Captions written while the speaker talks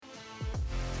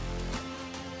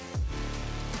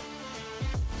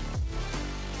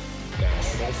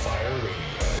National Fire Radio.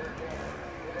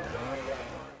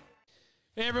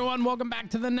 Hey everyone, welcome back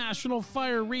to the National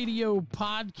Fire Radio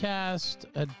podcast,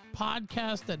 a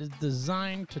podcast that is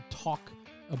designed to talk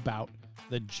about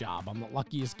the job. I'm the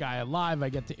luckiest guy alive. I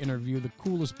get to interview the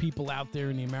coolest people out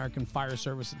there in the American Fire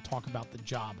Service and talk about the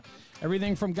job.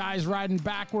 Everything from guys riding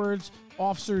backwards,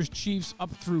 officers, chiefs,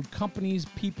 up through companies,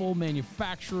 people,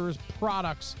 manufacturers,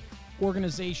 products,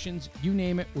 organizations, you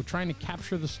name it. We're trying to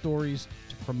capture the stories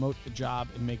to promote the job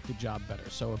and make the job better.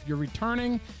 So if you're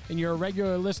returning and you're a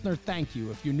regular listener, thank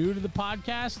you. If you're new to the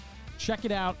podcast, check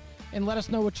it out and let us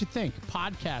know what you think.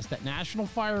 Podcast at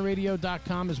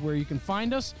nationalfireradio.com is where you can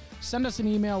find us. Send us an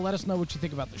email. Let us know what you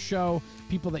think about the show,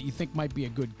 people that you think might be a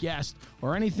good guest,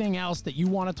 or anything else that you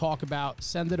want to talk about.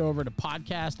 Send it over to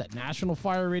podcast at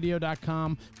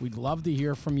nationalfireradio.com. We'd love to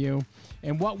hear from you.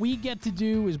 And what we get to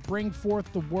do is bring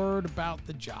forth the word about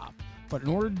the job. But in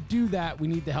order to do that, we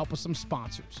need the help of some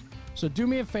sponsors. So do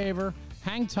me a favor,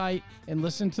 hang tight, and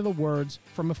listen to the words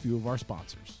from a few of our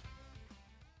sponsors.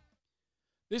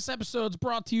 This episode's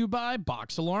brought to you by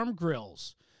Box Alarm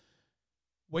Grills.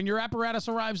 When your apparatus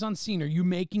arrives on scene, are you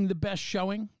making the best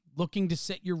showing? Looking to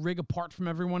set your rig apart from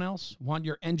everyone else? Want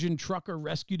your engine, truck, or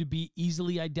rescue to be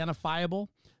easily identifiable?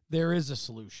 There is a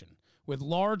solution. With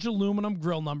large aluminum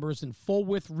grill numbers and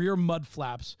full-width rear mud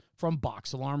flaps from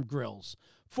Box Alarm Grills.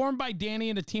 Formed by Danny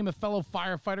and a team of fellow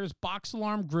firefighters, Box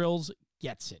Alarm Grills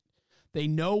gets it. They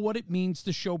know what it means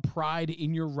to show pride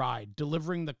in your ride,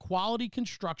 delivering the quality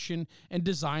construction and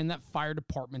design that fire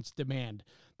departments demand.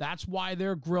 That's why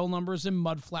their grill numbers and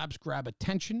mud flaps grab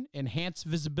attention, enhance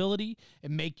visibility,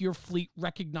 and make your fleet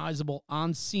recognizable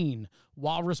on scene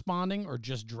while responding or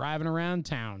just driving around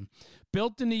town.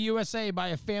 Built in the USA by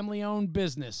a family-owned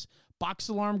business, Box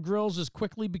Alarm Grills is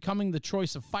quickly becoming the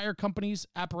choice of fire companies,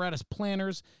 apparatus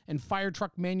planners, and fire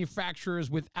truck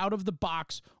manufacturers with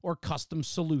out-of-the-box or custom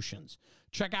solutions.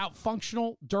 Check out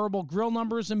functional, durable grill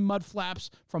numbers and mud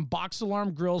flaps from Box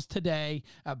Alarm Grills today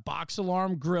at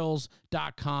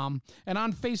boxalarmgrills.com and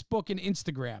on Facebook and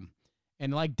Instagram.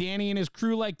 And like Danny and his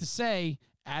crew like to say,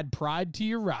 add pride to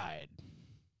your ride.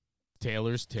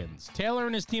 Taylor's Tins. Taylor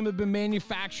and his team have been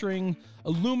manufacturing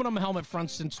aluminum helmet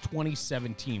fronts since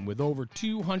 2017 with over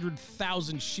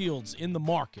 200,000 shields in the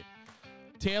market.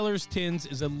 Taylor's Tins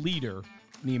is a leader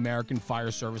in the American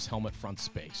Fire Service helmet front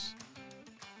space.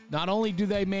 Not only do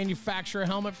they manufacture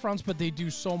helmet fronts, but they do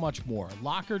so much more.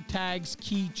 Locker tags,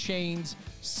 key chains,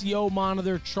 CO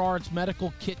monitor charts,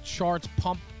 medical kit charts,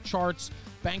 pump charts,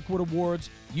 banquet awards,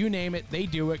 you name it, they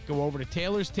do it. Go over to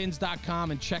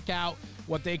taylorstins.com and check out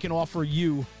what they can offer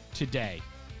you today.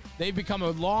 They've become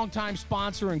a longtime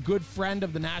sponsor and good friend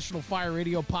of the National Fire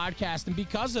Radio podcast, and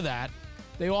because of that,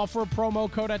 they offer a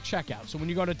promo code at checkout. So when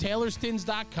you go to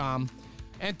taylorstins.com,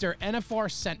 enter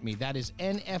NFR Sent Me, that is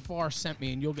NFR Sent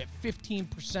Me, and you'll get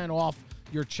 15% off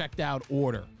your checked out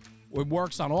order. It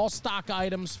works on all stock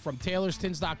items from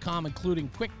taylorstins.com, including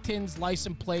quick tins,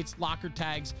 license plates, locker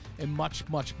tags, and much,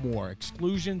 much more.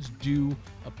 Exclusions do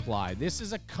apply. This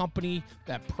is a company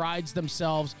that prides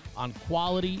themselves on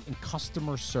quality and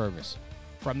customer service.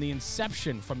 From the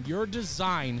inception, from your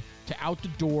design to out the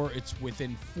door, it's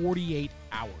within 48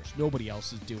 hours. Nobody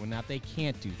else is doing that. They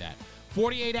can't do that.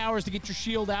 48 hours to get your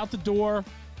shield out the door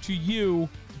to you,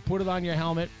 to put it on your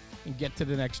helmet, and get to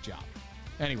the next job.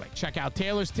 Anyway, check out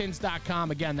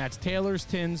taylorstins.com. Again, that's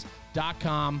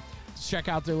taylorstins.com. Check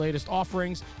out their latest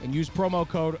offerings and use promo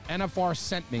code NFR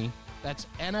Sent Me. That's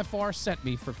NFR Sent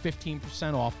Me for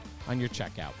 15% off on your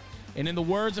checkout. And in the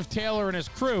words of Taylor and his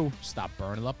crew, stop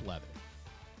burning up leather.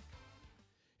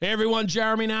 Hey everyone,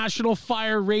 Jeremy, National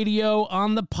Fire Radio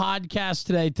on the podcast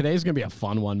today. Today's going to be a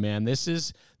fun one, man. This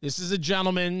is a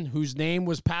gentleman whose name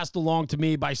was passed along to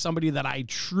me by somebody that I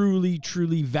truly,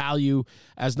 truly value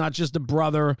as not just a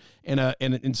brother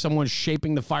and someone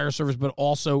shaping the fire service, but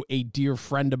also a dear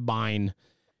friend of mine.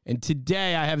 And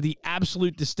today I have the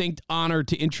absolute distinct honor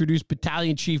to introduce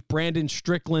Battalion Chief Brandon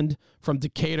Strickland from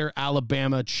Decatur,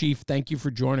 Alabama. Chief, thank you for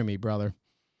joining me, brother.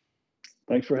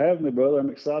 Thanks for having me, brother. I'm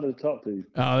excited to talk to you.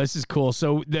 Oh, this is cool.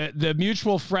 So the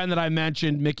mutual friend that I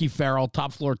mentioned, Mickey Farrell,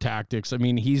 Top Floor Tactics, I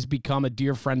mean, he's become a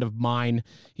dear friend of mine.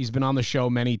 He's been on the show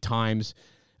many times.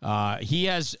 He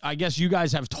has, I guess you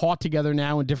guys have taught together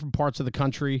now in different parts of the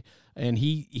country, and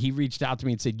he reached out to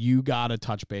me and said, you got to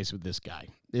touch base with this guy.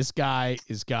 This guy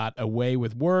has got a way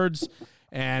with words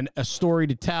and a story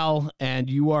to tell, and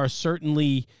you are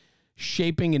certainly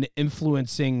shaping and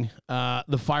influencing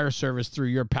the fire service through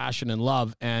your passion and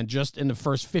love. And just in the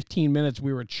first 15 minutes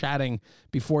we were chatting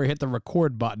before I hit the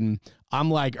record button, I'm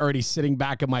like already sitting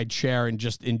back in my chair and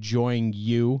just enjoying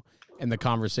you and the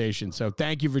conversation. So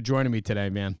thank you for joining me today,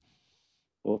 man.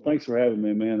 Well, thanks for having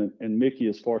me, man. And Mickey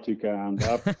is far too kind.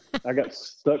 I got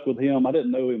stuck with him. I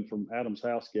didn't know him from Adam's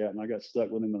House Cat, and I got stuck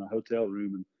with him in a hotel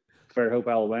room in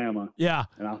Fairhope, Alabama. Yeah.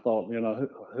 And I thought,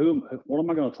 what am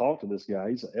I going to talk to this guy?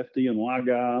 He's an FDNY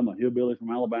guy. I'm a hillbilly from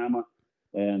Alabama.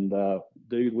 And,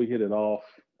 dude, we hit it off.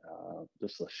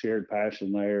 Just a shared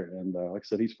passion there. And like I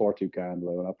said, he's far too kind,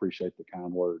 though, and I appreciate the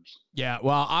kind words. Yeah,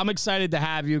 well, I'm excited to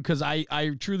have you because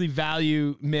I truly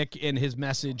value Mick in his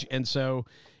message. And so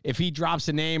if he drops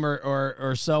a name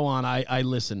or so on, I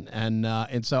listen.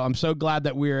 And so I'm so glad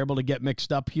that we were able to get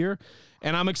mixed up here.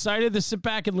 And I'm excited to sit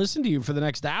back and listen to you for the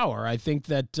next hour. I think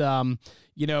that,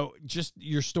 just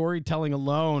your storytelling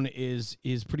alone is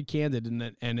pretty candid,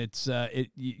 and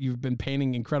you've been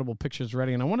painting incredible pictures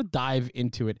already. And I want to dive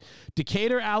into it.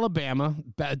 Decatur, Alabama,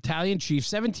 battalion chief,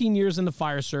 17 years in the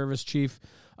fire service, chief.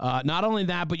 Not only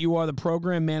that, but you are the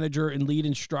program manager and lead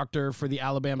instructor for the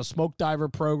Alabama Smoke Diver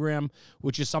program,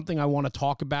 which is something I want to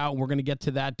talk about. And we're going to get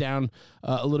to that down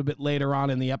a little bit later on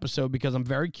in the episode because I'm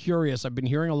very curious. I've been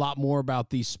hearing a lot more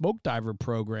about these smoke diver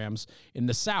programs in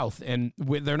the South, and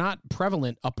they're not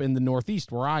prevalent up in the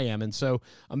Northeast where I am. And so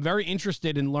I'm very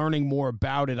interested in learning more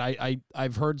about it.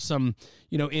 I've heard some,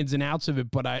 ins and outs of it,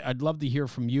 but I'd love to hear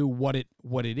from you what it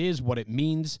is, what it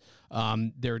means.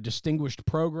 They're distinguished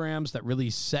programs that really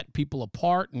set people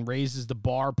apart and raises the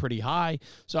bar pretty high.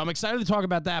 So I'm excited to talk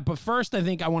about that. But first, I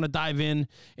think I want to dive in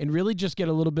and really just get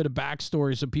a little bit of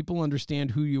backstory so people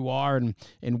understand who you are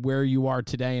and where you are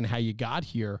today and how you got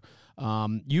here.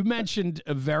 You mentioned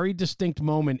a very distinct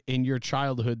moment in your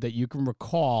childhood that you can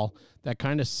recall that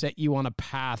kind of set you on a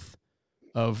path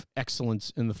of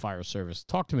excellence in the fire service.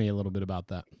 Talk to me a little bit about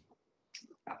that.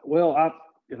 Well,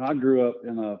 I grew up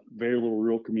in a very little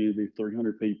rural community,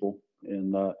 300 people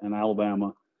in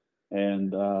Alabama,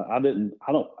 and I didn't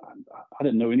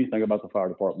know anything about the fire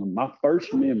department. My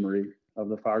first memory of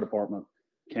the fire department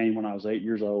came when I was 8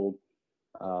 years old.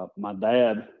 My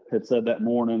dad had said that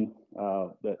morning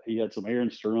that he had some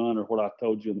errands to run, or what I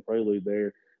told you in the prelude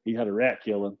there. He had a rat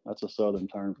killing. That's a Southern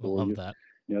term for you. Love that.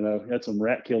 He had some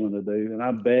rat killing to do, and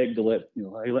I begged to let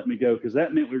me go, because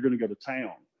that meant we were going to go to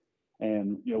town.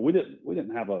 And we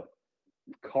didn't have a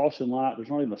caution light. There's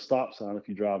not even a stop sign if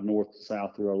you drive north to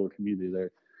south through our little community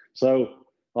there. So,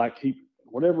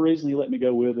 whatever reason, he let me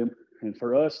go with him. And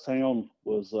for us, town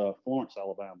was Florence,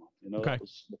 Alabama. Okay. It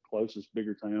was the closest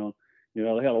bigger town. They had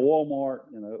a Walmart.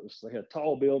 They had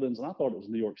tall buildings, and I thought it was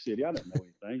New York City. I didn't know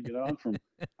anything.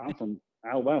 I'm from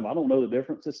Alabama. I don't know the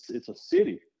difference. It's a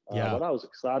city. Yeah. But I was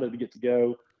excited to get to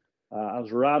go. I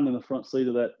was riding in the front seat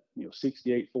of that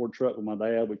 68 Ford truck with my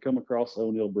dad. We come across the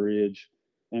O'Neill Bridge,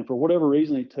 and for whatever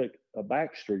reason, he took a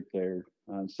back street there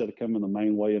instead of coming the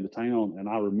main way into town. And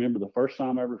I remember the first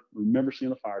time I ever remember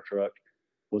seeing a fire truck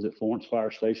was at Florence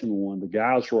Fire Station 1. The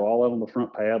guys were all out on the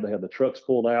front pad. They had the trucks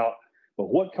pulled out. But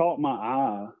what caught my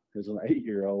eye as an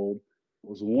 8-year-old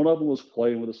was one of them was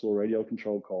playing with this little radio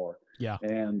control car. Yeah.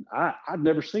 And I'd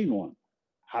never seen one,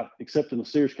 except in the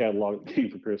Sears catalog that came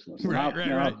for Christmas.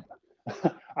 Right.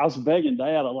 I was begging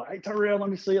Dad. I'm like, "Hey, Terrell, let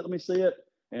me see it."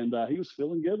 And he was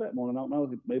feeling good that morning. I don't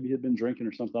know, maybe he'd been drinking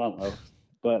or something. I don't know.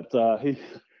 But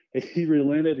he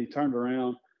relented. He turned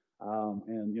around,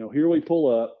 and here we pull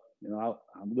up. I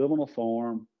live on a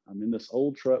farm. I'm in this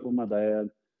old truck with my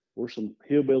dad. We're some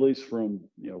hillbillies from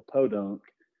Podunk,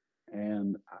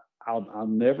 and I'll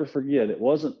never forget. It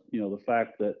wasn't the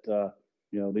fact that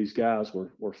these guys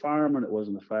were firemen. It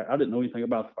wasn't the fact I didn't know anything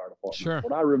about the fire department. Sure.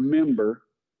 What I remember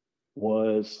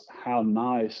was how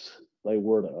nice they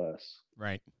were to us.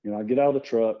 Right. I get out of the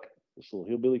truck, this little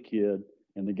hillbilly kid,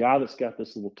 and the guy that's got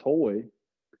this little toy,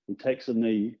 he takes a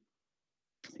knee,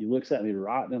 he looks at me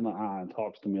right in the eye and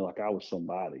talks to me like I was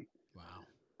somebody.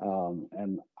 Wow.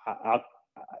 And I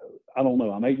don't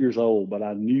know. I'm 8 years old, but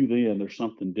I knew then there's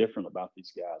something different about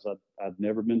these guys. I'd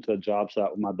never been to a job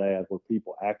site with my dad where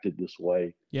people acted this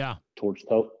way. Yeah. Towards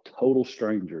total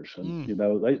strangers, and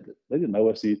they didn't know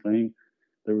us anything.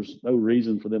 There was no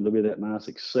reason for them to be that nice,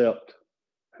 except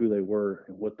who they were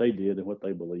and what they did and what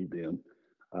they believed in.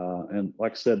 And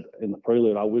like I said in the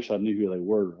prelude, I wish I knew who they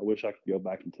were. I wish I could go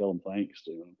back and tell them thanks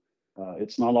to them.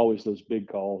 It's not always those big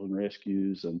calls and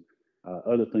rescues and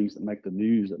other things that make the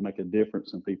news, that make a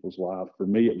difference in people's lives. For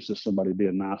me, it was just somebody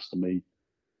being nice to me,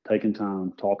 taking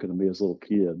time, talking to me as a little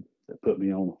kid, that put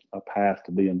me on a path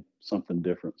to being something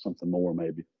different, something more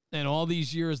maybe. And all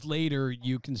these years later,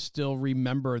 you can still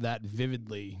remember that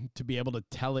vividly, to be able to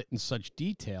tell it in such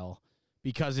detail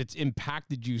because it's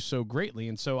impacted you so greatly.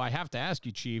 And so I have to ask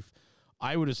you, Chief,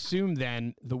 I would assume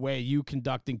then the way you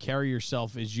conduct and carry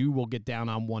yourself is you will get down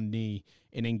on one knee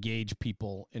and engage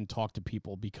people and talk to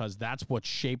people, because that's what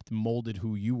shaped, molded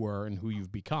who you were and who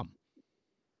you've become.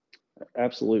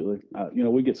 Absolutely.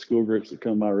 We get school groups that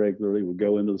come by regularly. We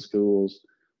go into the schools.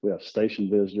 We have station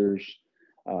visitors,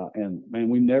 and man,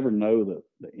 we never know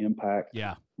the impact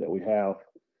Yeah. that we have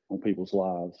on people's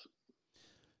lives.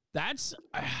 That's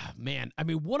man. I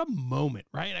mean, what a moment,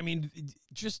 right? I mean,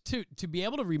 just to be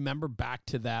able to remember back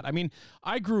to that. I mean,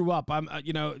 I grew up. I'm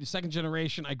second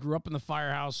generation. I grew up in the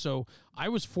firehouse, so I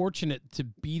was fortunate to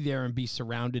be there and be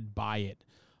surrounded by it.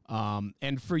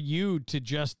 And for you to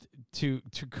just to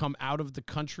come out of the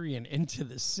country and into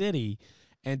the city,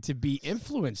 and to be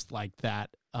influenced like that,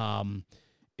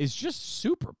 is just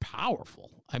super powerful.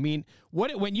 I mean,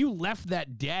 when you left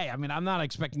that day, I mean, I'm not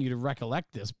expecting you to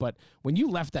recollect this, but when you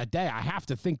left that day, I have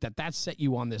to think that set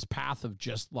you on this path of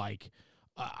just like,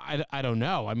 I don't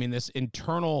know. I mean, this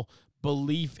internal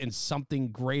belief in something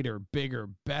greater, bigger,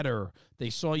 better.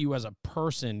 They saw you as a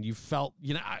person. You felt,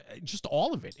 just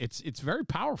all of it. It's very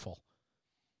powerful.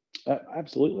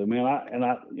 Absolutely, man.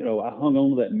 I hung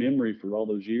on to that memory for all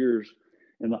those years.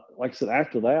 And like I said,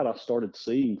 after that, I started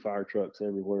seeing fire trucks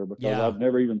everywhere because Yeah. I've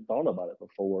never even thought about it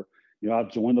before. I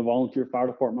joined the volunteer fire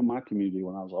department in my community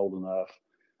when I was old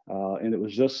enough. And it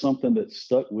was just something that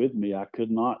stuck with me. I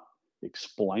could not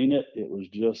explain it. It was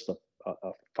just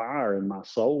a fire in my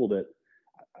soul that,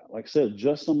 like I said,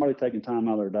 just somebody taking time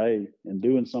out of their day and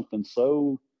doing something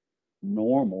so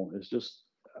normal is just,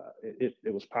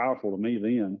 it was powerful to me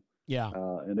then. Yeah.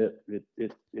 And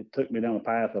it took me down a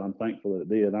path that I'm thankful that it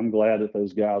did. I'm glad that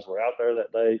those guys were out there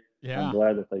that day. Yeah. I'm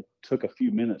glad that they took a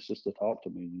few minutes just to talk to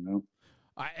me,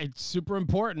 It's super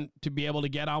important to be able to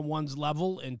get on one's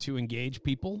level and to engage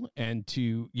people, and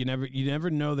you never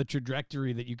know the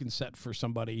trajectory that you can set for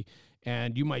somebody,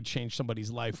 and you might change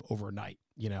somebody's life overnight,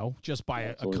 just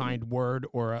by a kind word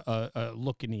or a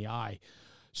look in the eye.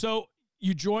 So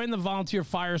you join the volunteer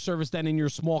fire service then in your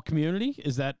small community?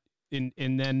 Is that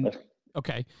and then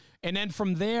okay. And then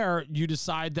from there you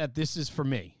decide that this is for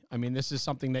me. I mean, this is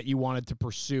something that you wanted to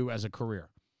pursue as a career.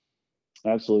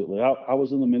 Absolutely. I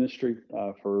was in the ministry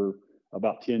for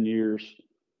about 10 years.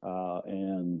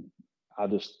 And I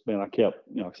kept,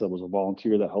 like I said, I was a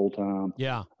volunteer that whole time.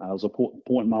 Yeah. I was a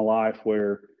point in my life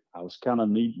where I was kind of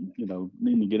needing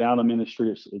to get out of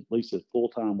ministry, at least at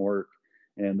full-time work.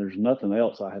 And there's nothing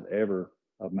else I had ever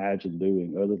imagined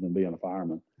doing other than being a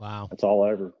fireman. Wow. That's all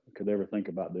I could ever think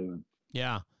about doing.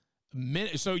 Yeah.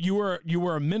 So you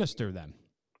were a minister then?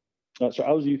 So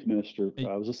I was a youth minister.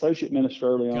 I was associate minister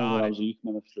early on, and I was a youth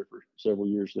minister for several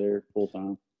years there, full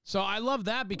time. So I love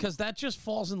that because that just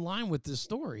falls in line with this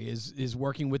story is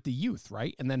working with the youth,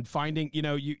 right? And then finding,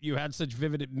 you had such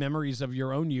vivid memories of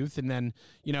your own youth, and then,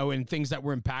 and things that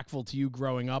were impactful to you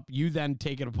growing up, you then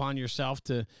take it upon yourself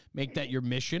to make that your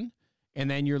mission. And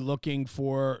then you're looking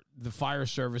for the fire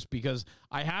service, because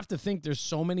I have to think there's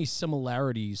so many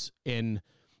similarities in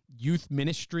youth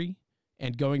ministry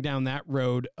and going down that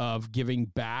road of giving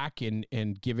back and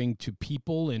giving to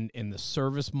people and the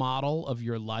service model of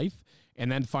your life,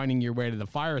 and then finding your way to the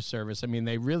fire service. I mean,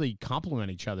 they really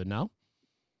complement each other, no?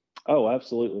 Oh,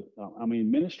 absolutely. I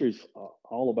mean, ministry is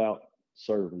all about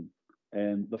serving.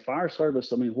 And the fire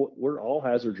service, I mean, we're all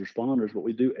hazard responders, but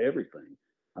we do everything.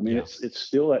 I mean, Yeah. it's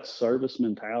still that service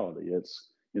mentality. It's,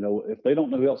 if they don't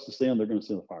know who else to send, they're going to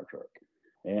send a fire truck.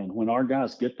 And when our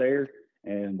guys get there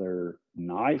and they're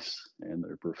nice and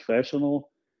they're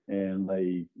professional and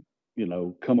they,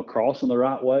 come across in the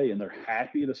right way and they're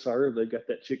happy to serve, they've got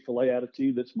that Chick-fil-A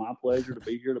attitude. That's my pleasure to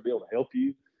be here to be able to help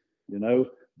you.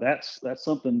 That's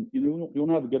something, you want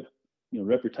to have a good,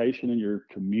 reputation in your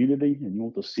community, and you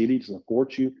want the city to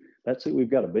support you. That's who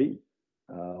we've got to be.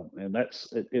 And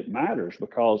it matters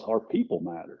because our people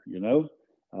matter,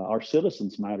 our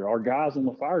citizens matter, our guys in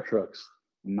the fire trucks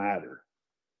matter.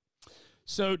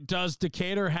 So does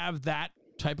Decatur have that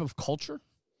type of culture?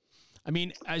 I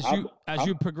mean, as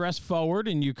you progress forward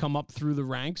and you come up through the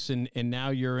ranks and now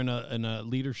you're in a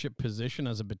leadership position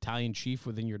as a battalion chief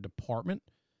within your department,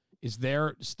 is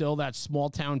there still that small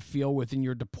town feel within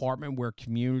your department where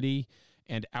community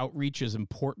and outreach is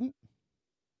important?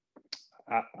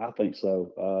 I think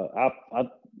so. I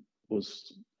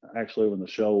was actually over in the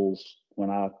Shoals when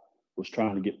I was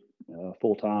trying to get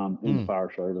full-time in the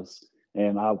fire service,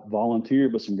 and I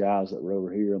volunteered with some guys that were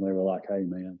over here, and they were like, "Hey,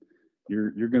 man,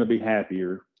 you're going to be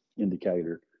happier in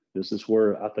Decatur. This is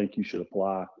where I think you should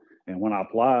apply." And when I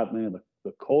applied, man,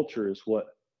 the culture is what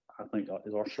I think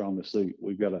is our strongest suit.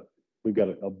 We've got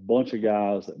a bunch of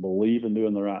guys that believe in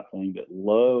doing the right thing, that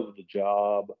love the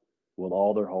job with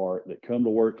all their heart, that come to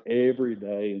work every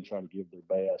day and try to give their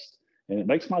best. And it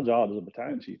makes my job as a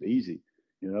battalion chief easy.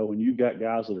 When you've got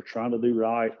guys that are trying to do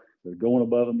right, they're going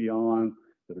above and beyond,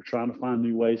 that are trying to find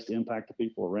new ways to impact the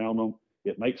people around them.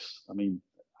 It makes,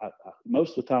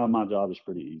 most of the time, my job is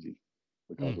pretty easy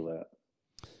because of that.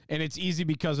 And it's easy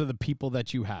because of the people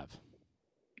that you have.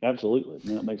 Absolutely. I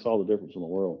mean, it makes all the difference in the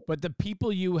world. But the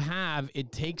people you have,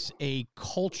 it takes a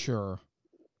culture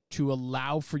to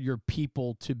allow for your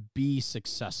people to be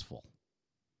successful.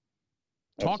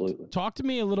 Talk to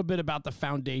me a little bit about the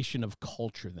foundation of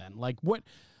culture then. Like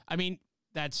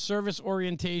that service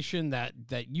orientation, that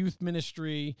youth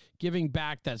ministry, giving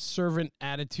back, that servant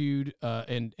attitude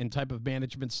and type of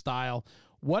management style.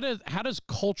 How does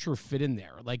culture fit in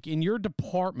there? Like in your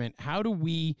department, how do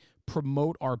we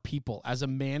promote our people as a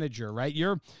manager, right?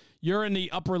 You're in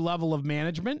the upper level of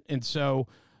management. And so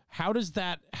how does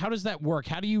that work?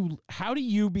 How do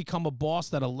you become a boss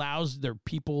that allows their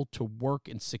people to work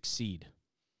and succeed?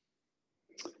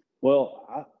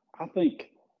 Well, I think,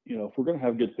 if we're going to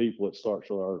have good people, it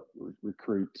starts with our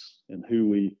recruits and who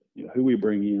we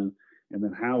bring in, and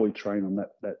then how we train them,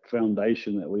 that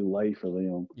foundation that we lay for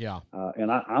them. Yeah.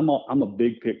 And I'm a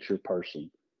big picture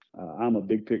person. I'm a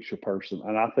big picture person.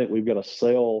 And I think we've got to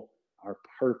sell our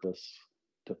purpose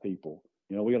to people.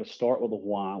 We got to start with a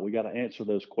why. We got to answer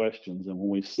those questions. And when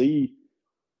we see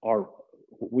why,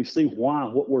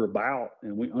 what we're about,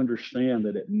 and we understand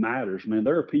that it matters, man,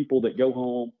 there are people that go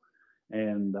home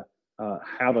and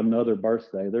have another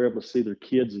birthday. They're able to see their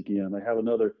kids again. They have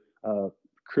another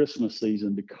Christmas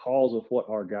season because of what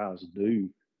our guys do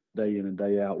day in and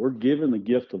day out. We're giving the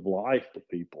gift of life to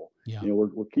people. Yeah.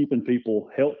 We're keeping people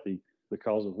healthy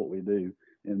because of what we do.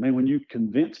 And man, when you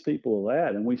convince people of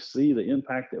that, and we see the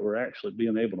impact that we're actually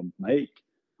being able to make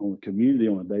on the community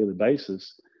on a daily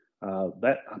basis, I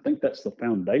think that's the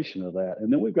foundation of that.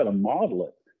 And then we've got to model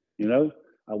it.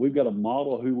 We've got to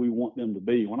model who we want them to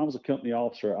be. When I was a company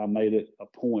officer, I made it a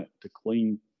point to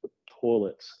clean the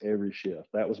toilets every shift.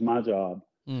 That was my job.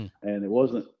 And it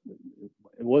wasn't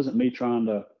me trying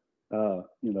to,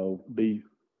 be,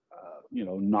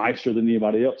 nicer than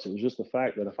anybody else. It was just the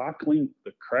fact that if I clean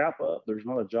the crap up, there's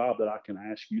not a job that I can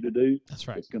ask you to do. That's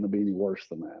right. It's going to be any worse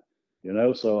than that.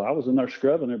 So I was in there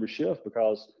scrubbing every shift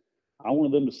because I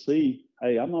wanted them to see,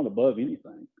 hey, I'm not above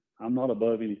anything. I'm not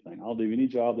above anything. I'll do any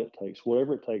job that takes,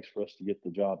 whatever it takes for us to get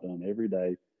the job done every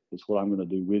day is what I'm going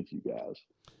to do with you guys.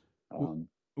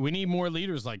 We need more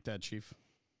leaders like that, Chief.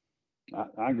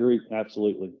 I agree.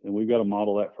 Absolutely. And we've got to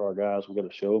model that for our guys. We've got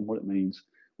to show them what it means.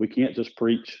 We can't just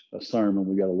preach a sermon.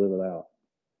 We got to live it out.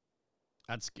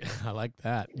 That's good. I like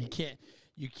that. You can't,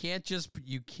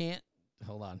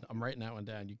 hold on. I'm writing that one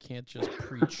down. You can't just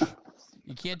preach.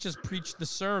 You can't just preach the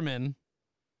sermon.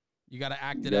 You got to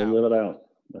act it out. Live it out.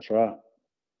 That's right.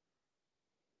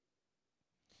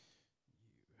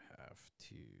 You have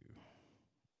to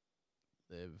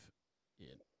live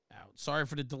it out. Sorry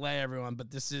for the delay, everyone, but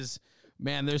this is,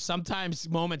 man, there's sometimes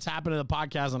moments happen in the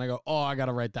podcast and I go, oh, I got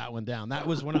to write that one down. That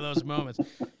was one of those moments.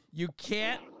 You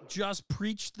can't just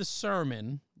preach the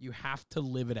sermon. You have to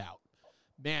live it out.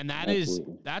 Man,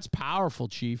 that's powerful,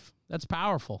 Chief. That's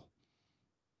powerful.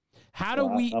 How do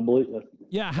we? I believe that.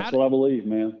 Yeah, that's what I believe,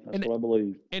 man. That's what I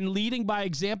believe. And leading by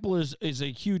example is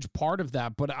a huge part of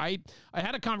that. But I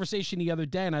had a conversation the other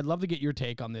day, and I'd love to get your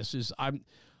take on this.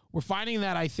 We're finding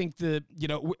that I think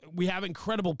we have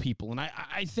incredible people, and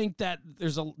I think that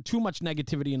there's too much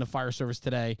negativity in the fire service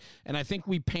today, and I think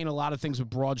we paint a lot of things with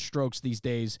broad strokes these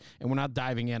days, and we're not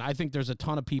diving in. I think there's a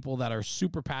ton of people that are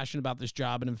super passionate about this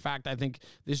job, and in fact, I think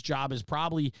this job is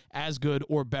probably as good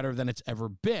or better than it's ever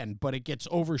been, but it gets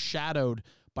overshadowed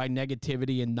by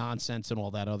negativity and nonsense and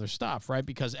all that other stuff, right?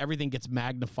 Because everything gets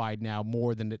magnified now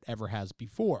more than it ever has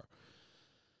before.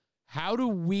 How do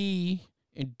we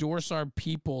endorse our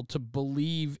people to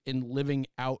believe in living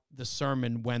out the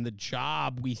sermon when the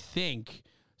job, we think,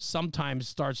 sometimes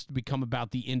starts to become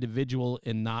about the individual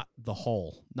and not the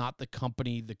whole, not the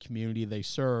company, the community they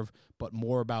serve, but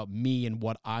more about me and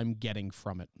what I'm getting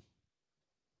from it?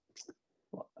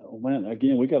 Well, man,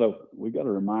 again, we gotta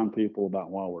remind people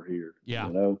about why we're here. Yeah.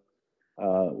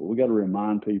 We got to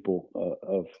remind people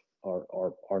of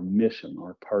our mission,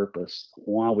 our purpose,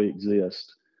 why we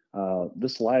exist.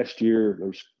 This last year, there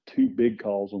was 2 big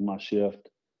calls on my shift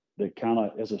that kind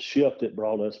of, as a shift, it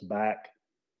brought us back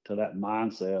to that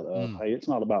mindset of, hey, it's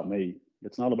not about me.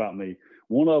 It's not about me.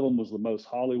 One of them was the most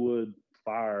Hollywood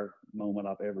fire moment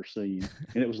I've ever seen.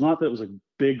 And it was not that it was a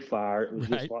big fire. It was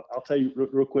right. just, I'll tell you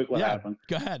real quick what happened.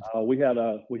 Go ahead. We had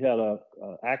a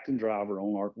acting driver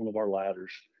on one of our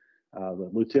ladders. The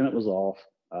lieutenant was off.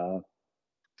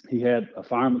 He had a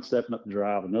fireman stepping up to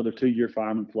drive. Another 2-year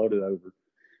fireman floated over.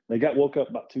 They got woke up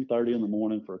about 2:30 in the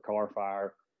morning for a car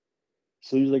fire. As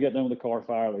soon as they got done with the car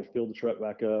fire, they filled the truck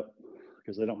back up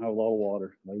because they don't have a lot of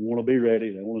water. They want to be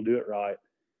ready. They want to do it right.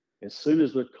 As soon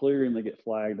as they're clearing, they get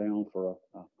flagged down for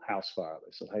a house fire.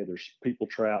 They said, hey, there's people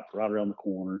trapped right around the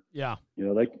corner. Yeah. You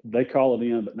know, they call it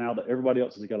in, but now that everybody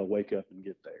else has got to wake up and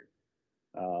get there.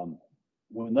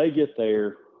 When they get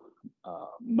there,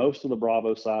 most of the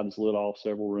Bravo side is lit off,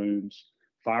 several rooms.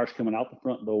 Fire's coming out the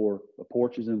front door. The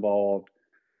porch is involved.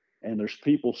 And there's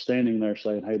people standing there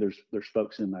saying, hey, there's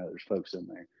folks in there. There's folks in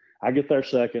there. I get there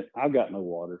second. I've got no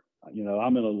water. You know,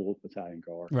 I'm in a little battalion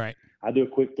car. Right. I do a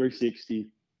quick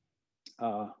 360.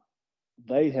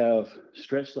 They have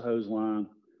stretched the hose line.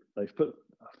 They've put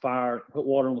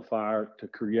water on the fire to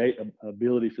create an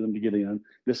ability for them to get in.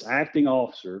 This acting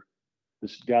officer,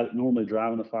 this guy that normally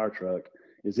driving the fire truck,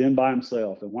 is in by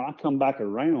himself. And when I come back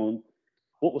around,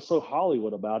 what was so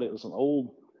Hollywood about it was an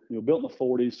old, you know, built in the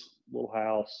 40s, little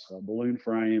house, a balloon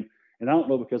frame. And I don't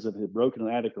know because it had broken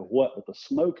an attic or what, but the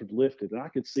smoke had lifted, and I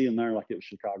could see in there like it was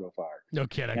Chicago fire. No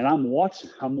kidding. And I'm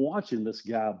watching this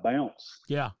guy bounce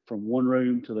from one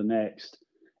room to the next.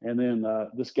 And then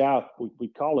this guy, we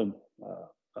call him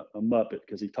a Muppet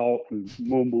because he talks and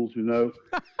mumbles, you know.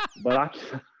 But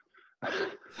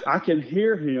I can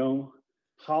hear him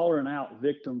hollering out,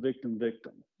 victim, victim,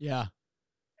 victim. Yeah.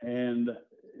 And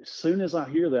as soon as I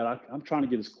hear that, I'm trying to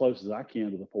get as close as I can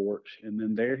to the porch. And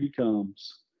then there he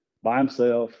comes by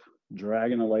himself,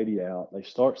 dragging a lady out. They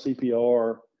start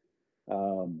CPR.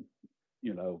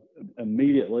 You know,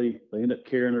 immediately they end up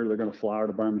carrying her. They're going to fly her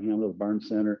to Birmingham to the burn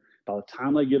center. By the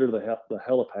time they get her to the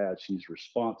helipad, she's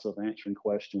responsive, answering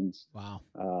questions. Wow.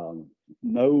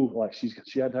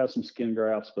 She had to have some skin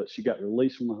grafts, but she got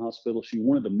released from the hospital. She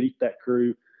wanted to meet that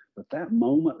crew. But that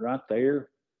moment right there,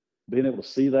 being able to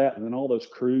see that, and then all those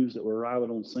crews that were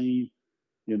arriving on scene,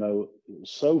 you know, it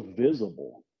was so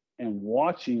visible. And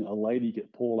watching a lady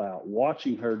get pulled out,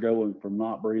 watching her going from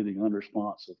not breathing,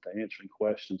 unresponsive, to answering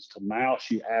questions, to now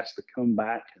she asked to come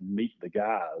back and meet the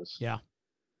guys. Yeah.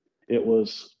 It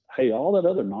was, hey, all that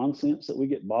other nonsense that we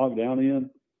get bogged down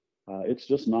in, it's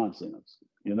just nonsense.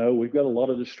 You know, we've got a lot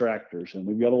of distractors, and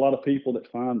we've got a lot of people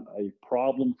that find a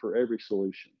problem for every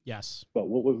solution. Yes. But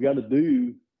what we've got to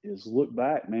do is look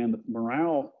back, man. The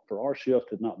morale for our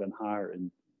shift had not been higher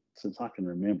since I can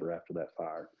remember after that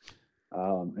fire.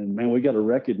 And man, we got to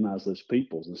recognize those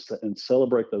people and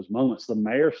celebrate those moments. The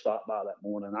mayor stopped by that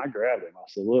morning. I grabbed him. I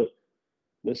said, look,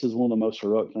 this is one of the most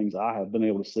heroic things I have been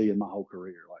able to see in my whole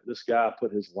career. Like, this guy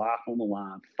put his life on the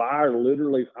line. Fire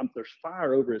literally, there's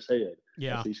fire over his head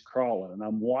as he's crawling, and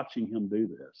I'm watching him do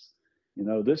this. You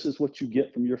know, this is what you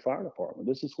get from your fire department.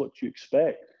 This is what you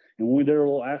expect. And when we did a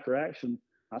little after action,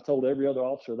 I told every other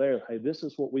officer there, hey, this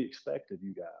is what we expect of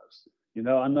you guys. You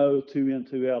know, I know 2 in,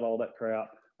 2 out, all that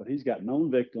crap, but he's got known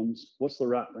victims. What's the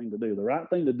right thing to do? The right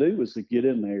thing to do is to get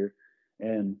in there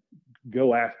and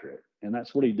go after it. And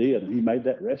that's what he did. And he made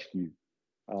that rescue.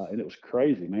 And it was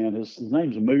crazy, man. His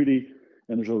name's Moody.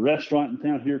 And there's a restaurant in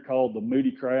town here called the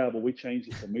Moody Crab, but we changed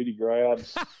it to Moody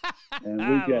Grabs. And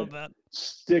we've got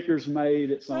stickers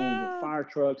made. It's on the fire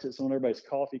trucks. It's on everybody's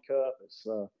coffee cup. It's,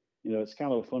 you know, it's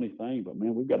kind of a funny thing, but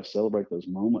man, we've got to celebrate those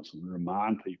moments and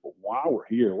remind people why we're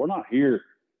here. We're not here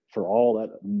for all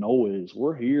that noise.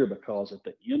 We're here because at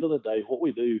the end of the day, what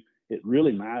we do, it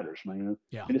really matters, man.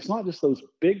 Yeah. And it's not just those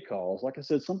big calls. Like I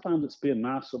said, sometimes it's being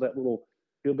nice to that little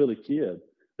hillbilly kid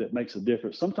that makes a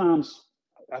difference. Sometimes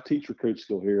I teach recruit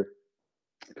school here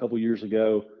a couple of years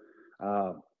ago.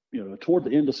 You know, toward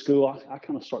the end of school, I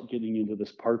kind of start getting into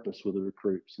this purpose with the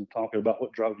recruits and talking about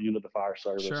what drove you into the fire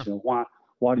service. Sure. You know,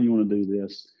 why do you want to do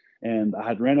this? And I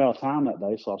had ran out of time that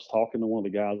day, so I was talking to one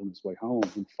of the guys on his way home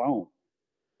on the phone.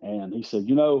 And he said,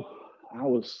 you know, I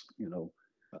was, you know,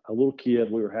 a little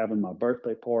kid. We were having my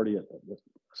birthday party at the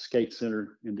skate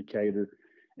center in Decatur,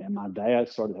 and my dad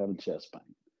started having chest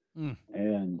pain.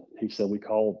 And he said,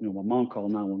 my mom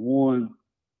called 911.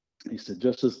 He said,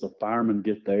 just as the firemen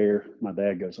get there, my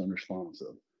dad goes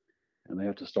unresponsive, and they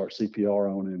have to start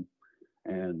CPR on him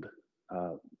and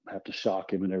have to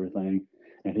shock him and everything.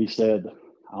 And he said,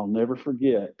 I'll never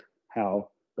forget how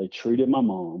they treated my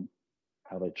mom,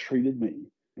 how they treated me.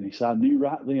 And he said, I knew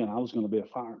right then I was going to be a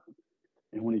fireman.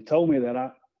 And when he told me that,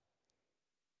 I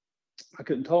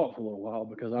couldn't talk for a little while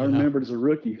because I remembered as a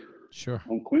rookie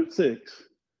on Quint 6,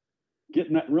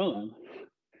 getting that run,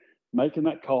 making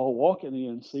that call, walking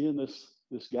in, seeing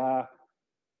this guy,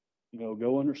 you know,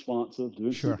 go unresponsive,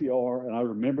 doing CPR. And I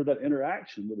remember that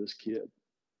interaction with this kid.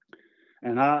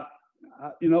 And I,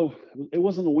 you know, it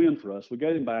wasn't a win for us. We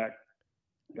got him back,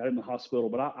 got him in the hospital,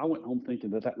 but I went home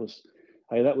thinking that was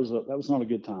not a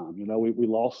good time. You know, we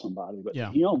lost somebody, but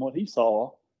him, what he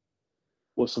saw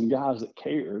was some guys that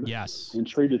cared and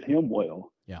treated him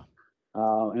well. Yeah.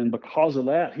 And because of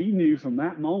that, he knew from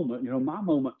that moment, you know, my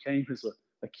moment came as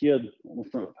a kid on the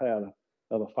front pad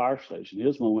of a fire station.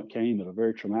 His moment came at a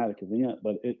very traumatic event,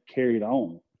 but it carried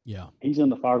on. Yeah. He's in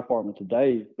the fire department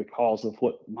today because of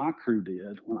what my crew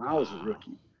did when I was a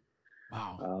rookie.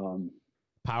 Wow.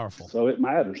 Powerful. So it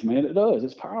matters, man. It does.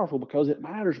 It's powerful because it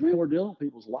matters, man. We're dealing with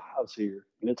people's lives here,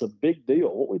 and it's a big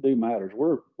deal. What we do matters.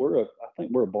 I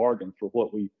think we're a bargain for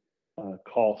what we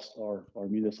cost our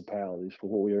municipalities for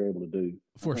what we are able to do.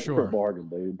 For sure. We're a bargain,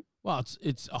 dude. Well,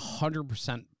 it's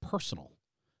 100% personal.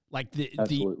 Like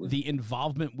the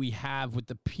involvement we have with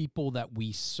the people that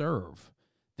we serve,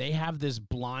 they have this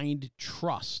blind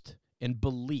trust and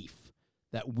belief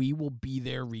that we will be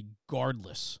there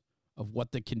regardless of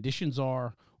what the conditions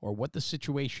are or what the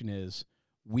situation is.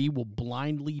 They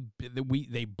blindly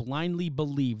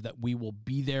believe that we will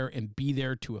be there and be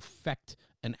there to affect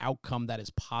an outcome that is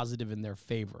positive in their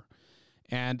favor.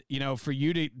 And, for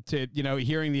you to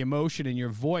hearing the emotion in your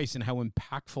voice and how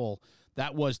impactful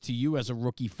that was to you as a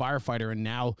rookie firefighter, and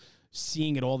now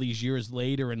seeing it all these years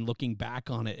later and looking back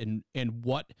on it and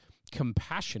what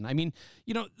compassion. I mean,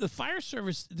 the fire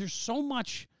service, there's so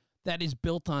much that is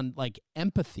built on like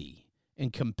empathy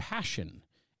and compassion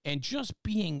and just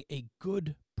being a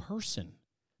good person.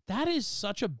 That is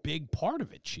such a big part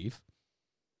of it, Chief.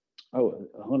 Oh,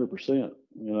 100%.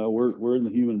 We're in the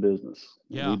human business.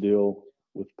 Yeah. We deal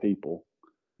with people.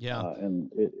 Yeah.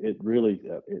 And it really,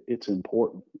 it's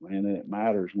important, man, and it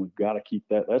matters. And we've got to keep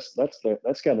that.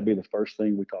 That's got to be the first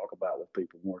thing we talk about with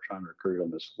people when we're trying to recruit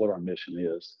them, is what our mission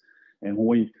is. And when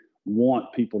we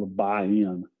want people to buy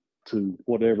in to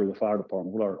whatever the fire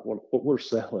department, what we're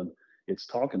selling, it's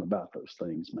talking about those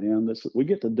things, man. We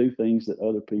get to do things that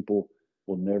other people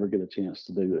will never get a chance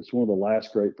to do. It's one of the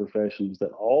last great professions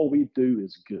that all we do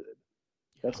is good.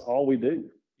 That's all we do.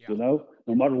 Yeah.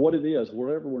 No matter what it is,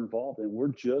 whatever we're involved in, we're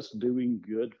just doing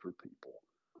good for people,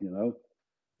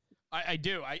 I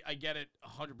do. I get it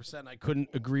 100%. I couldn't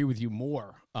agree with you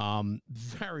more.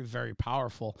 Very, very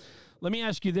powerful. Let me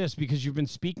ask you this, because you've been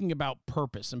speaking about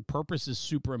purpose, and purpose is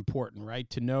super important, right?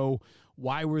 To know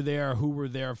why we're there, who we're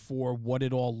there for, what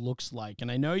it all looks like.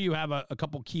 And I know you have a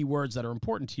couple key words that are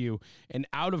important to you, and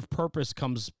out of purpose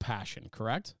comes passion,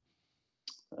 correct?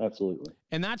 Absolutely.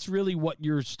 And that's really what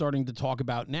you're starting to talk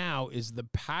about now, is the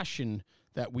passion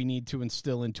that we need to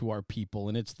instill into our people.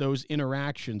 And it's those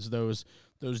interactions, those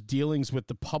dealings with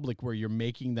the public where you're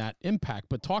making that impact.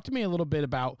 But talk to me a little bit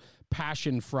about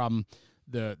passion from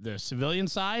the civilian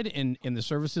side and the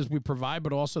services we provide,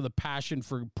 but also the passion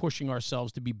for pushing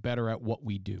ourselves to be better at what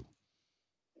we do.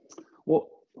 Well,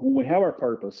 when we have our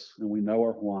purpose and we know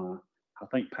our why, I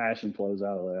think passion flows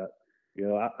out of that.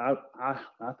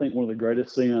 I think one of the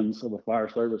greatest sins of a fire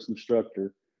service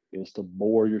instructor is to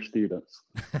bore your students,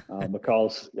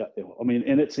 because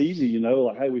and it's easy,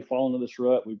 like, hey, we fall into this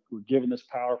rut. We're given this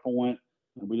PowerPoint,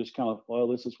 and we just kind of, well,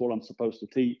 this is what I'm supposed to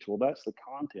teach. Well, that's the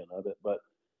content of it, but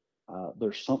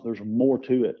there's more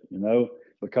to it,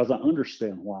 because I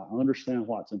understand why. I understand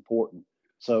why it's important.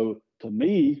 So to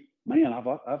me, man, I've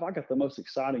got the most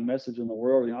exciting message in the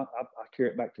world. I carry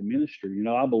it back to ministry.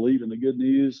 I believe in the good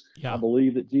news. Yeah. I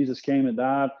believe that Jesus came and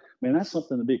died. Man, that's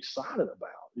something to be excited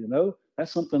about.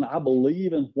 That's something I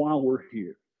believe in why we're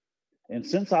here. And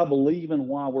since I believe in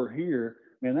why we're here,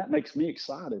 man, that makes me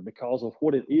excited because of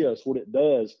what it is, what it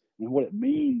does, and what it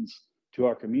means to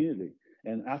our community.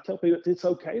 And I tell people it's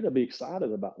okay to be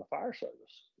excited about the fire service.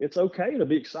 It's okay to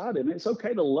be excited. It's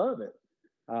okay to love it.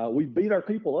 We beat our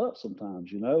people up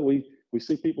sometimes, we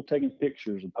see people taking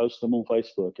pictures and post them on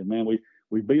Facebook, and man,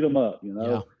 we beat them up,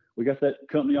 Yeah. We got that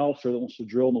company officer that wants to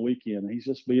drill on the weekend, and he's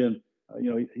just being,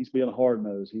 he's being a hard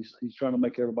nose. He's trying to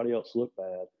make everybody else look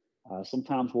bad.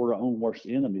 Sometimes we're our own worst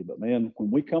enemy, but man,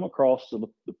 when we come across to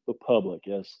the public,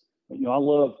 as I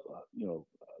love,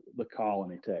 the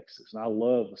Colony, Texas, and I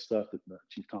love the stuff that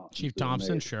Chief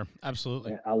Thompson, sure,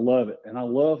 absolutely, I love it, and I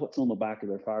love what's on the back of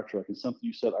their fire truck. And something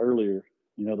you said earlier,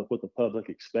 what the public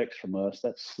expects from us,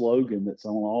 that slogan that's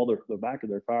on all the back of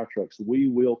their fire trucks, we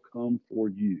will come for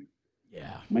you.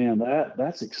 Yeah, man,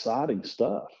 that's exciting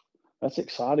stuff. That's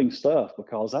exciting stuff,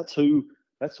 because that's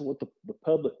what the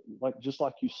public, just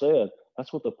like you said,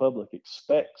 that's what the public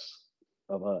expects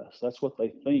of us. That's what they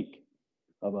think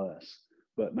of us.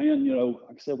 But man, like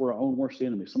I said, we're our own worst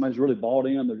enemy. Somebody's really bought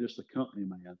in, they're just a company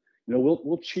man.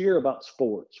 We'll cheer about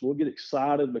sports. We'll get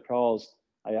excited because,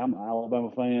 hey, I'm an Alabama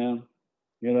fan,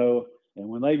 and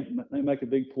when they make a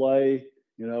big play,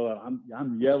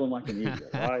 I'm yelling like an idiot,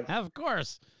 right? Of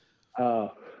course.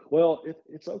 Well,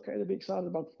 it's okay to be excited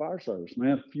about the fire service,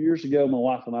 man. A few years ago, my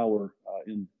wife and I were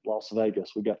in Las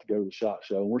Vegas. We got to go to the SHOT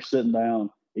Show, and we're sitting down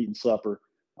eating supper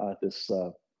at this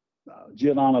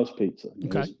Giordano's Pizza.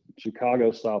 Okay.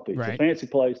 Chicago style pizza. Right. It's a fancy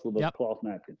place with those Yep. cloth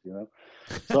napkins, you know.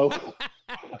 So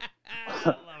I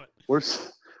love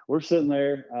it. we're sitting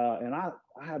there, and I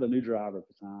had a new driver at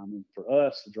the time, and for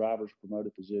us, the driver's a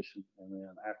promoted position, and then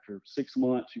after 6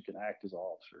 months, you can act as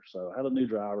officer. So I had a new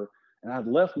driver, and I'd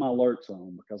left my alerts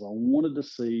on because I wanted to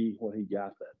see what he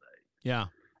got that day. Yeah.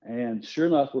 And sure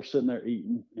enough, we're sitting there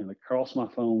eating, and across my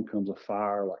phone comes a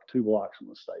fire like 2 blocks from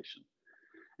the station.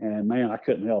 And man, I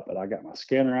couldn't help it. I got my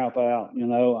scanner app out. You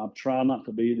know, I'm trying not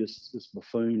to be this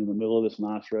buffoon in the middle of this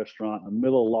nice restaurant in the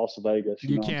middle of Las Vegas.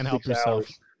 You can't help yourself.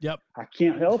 Yep. I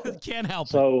can't help it. Can't help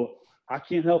it. So I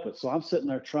can't help it. So I'm sitting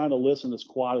there trying to listen as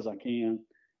quiet as I can.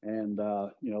 And,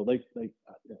 you know, they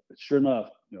sure enough,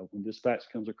 you know, when dispatch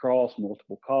comes across,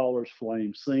 multiple callers,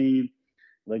 flame scene,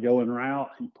 they go en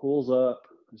route. He pulls up.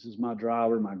 This is my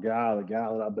driver, my guy, the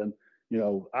guy that I've been, you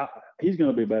know, he's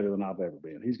going to be better than I've ever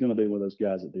been. He's going to be one of those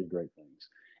guys that do great things.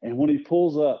 And when he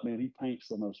pulls up, man, he paints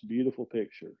the most beautiful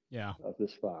picture of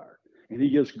this fire. And he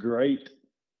gives great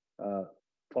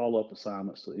follow-up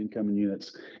assignments to incoming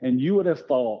units. And you would have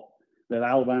thought that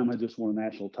Alabama had just won a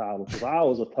national title because I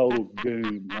was a total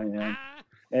goon, man.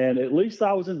 And at least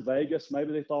I was in Vegas.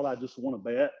 Maybe they thought I just won a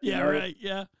bet. Yeah, you know? right.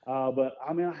 Yeah. But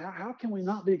I mean, how can we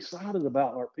not be excited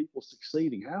about our people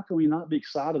succeeding? How can we not be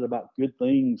excited about good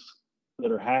things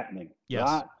that are happening? Yes.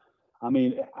 Right? I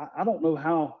mean, I don't know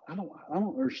how. I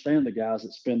don't understand the guys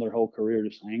that spend their whole career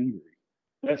just angry.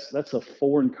 That's a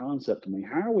foreign concept to me.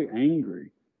 How are we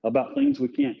angry about things we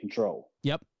can't control?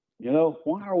 Yep. You know,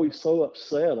 why are we so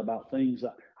upset about things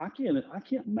that I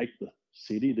can't make the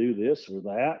city do this or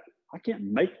that? I can't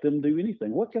make them do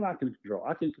anything. What can I control?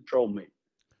 I can control me.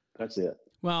 That's it.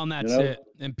 Well, and that's it.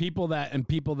 And people that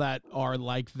are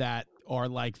like that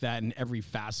in every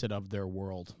facet of their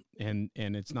world. And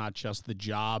it's not just the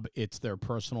job, it's their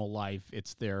personal life,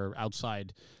 it's their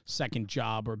outside second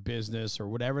job or business or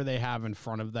whatever they have in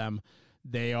front of them.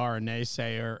 They are a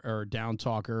naysayer or a down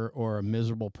talker or a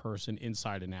miserable person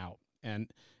inside and out. And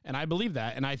I believe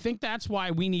that. And I think that's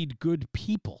why we need good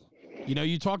people. You know,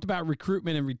 you talked about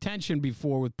recruitment and retention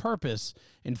before with purpose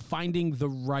and finding the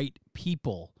right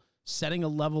people, setting a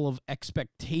level of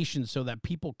expectation so that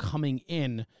people coming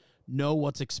in know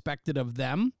what's expected of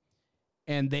them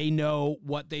and they know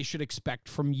what they should expect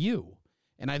from you.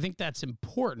 And I think that's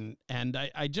important. And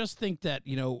I just think that,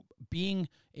 you know, being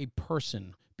a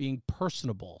person, being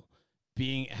personable,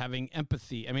 having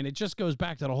empathy. I mean, it just goes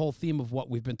back to the whole theme of what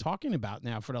we've been talking about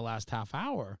now for the last half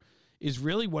hour. Is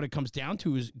really what it comes down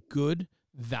to is good,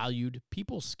 valued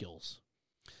people skills.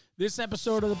 This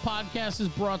episode of the podcast is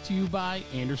brought to you by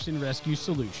Anderson Rescue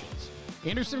Solutions.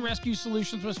 Anderson Rescue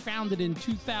Solutions was founded in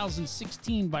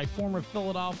 2016 by former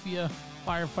Philadelphia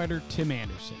firefighter Tim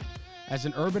Anderson. As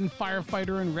an urban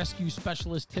firefighter and rescue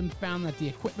specialist, Tim found that the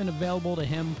equipment available to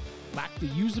him lacked the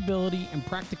usability and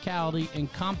practicality in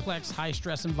complex,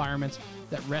 high-stress environments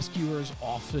that rescuers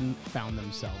often found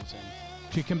themselves in.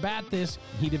 To combat this,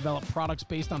 he developed products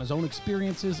based on his own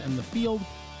experiences in the field,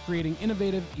 creating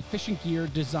innovative, efficient gear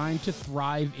designed to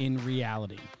thrive in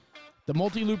reality. The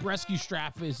Multi-Loop Rescue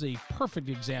Strap is a perfect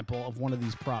example of one of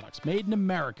these products. Made in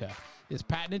America, this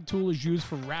patented tool is used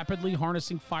for rapidly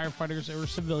harnessing firefighters or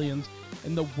civilians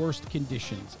in the worst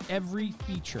conditions. Every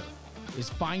feature is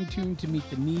fine-tuned to meet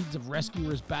the needs of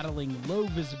rescuers battling low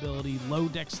visibility, low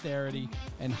dexterity,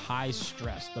 and high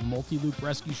stress. The Multi-Loop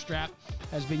Rescue Strap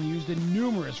has been used in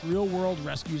numerous real-world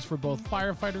rescues for both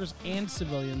firefighters and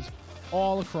civilians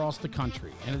all across the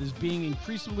country, and it is being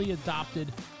increasingly adopted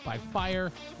by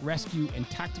fire, rescue, and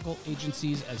tactical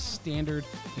agencies as standard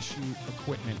issue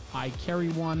equipment. I carry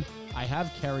one. I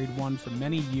have carried one for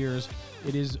many years.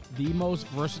 It is the most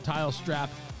versatile strap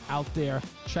out there.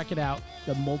 Check it out,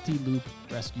 the Multi-Loop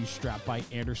Rescue Strap by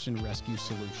Anderson Rescue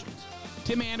Solutions.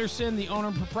 Tim Anderson, the owner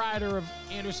and proprietor of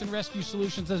Anderson Rescue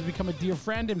Solutions, has become a dear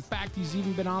friend. In fact, he's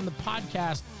even been on the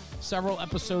podcast several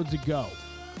episodes ago.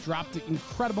 Dropped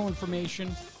incredible information.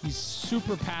 He's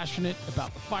super passionate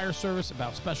about the fire service,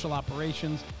 about special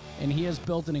operations, and he has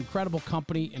built an incredible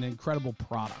company, an incredible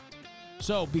product.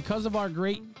 So because of our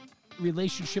great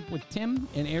relationship with Tim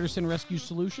and Anderson Rescue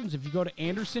Solutions, if you go to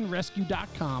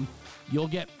andersonrescue.com, you'll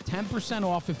get 10%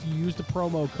 off if you use the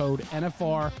promo code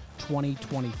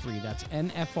NFR2023. That's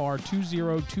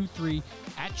NFR2023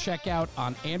 at checkout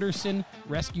on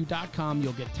andersonrescue.com.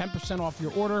 You'll get 10% off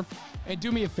your order. And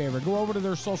do me a favor, go over to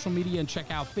their social media and check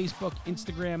out Facebook,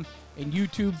 Instagram, and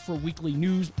YouTube for weekly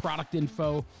news, product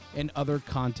info, and other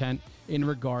content in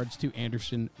regards to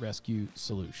Anderson Rescue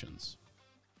Solutions.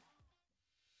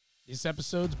 This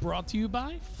episode's brought to you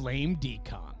by Flame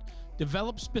Decon.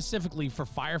 Developed specifically for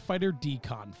firefighter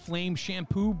decon, Flame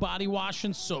shampoo, body wash,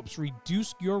 and soaps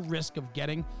reduce your risk of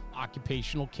getting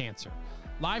occupational cancer.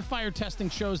 Live fire testing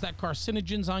shows that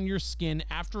carcinogens on your skin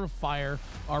after a fire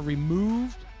are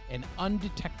removed and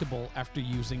undetectable after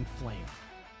using Flame.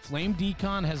 Flame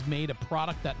Decon has made a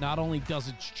product that not only does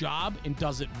its job and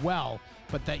does it well,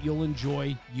 but that you'll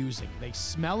enjoy using. They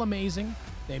smell amazing.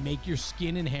 They make your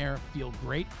skin and hair feel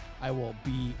great. I will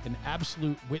be an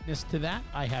absolute witness to that.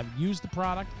 I have used the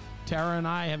product. Tara and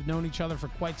I have known each other for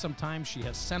quite some time. She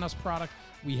has sent us product.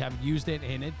 We have used it,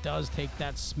 and it does take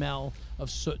that smell of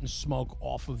soot and smoke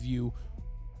off of you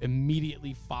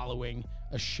immediately following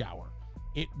a shower.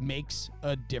 It makes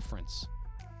a difference.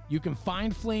 You can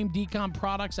find Flame Decon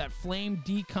products at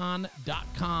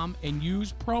flamedecon.com and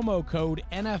use promo code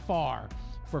NFR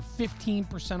for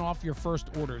 15% off your first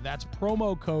order. That's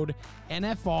promo code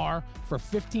NFR for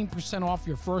 15% off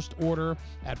your first order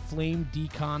at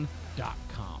flamedecon.com.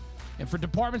 And for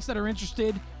departments that are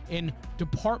interested in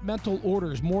departmental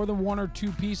orders, more than 1 or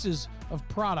 2 pieces of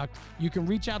product, you can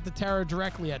reach out to Tara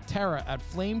directly at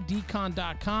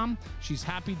tara@flamedecon.com. She's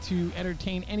happy to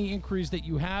entertain any inquiries that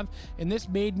you have. And this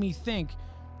made me think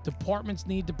departments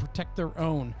need to protect their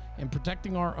own, and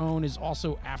protecting our own is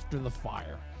also after the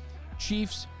fire.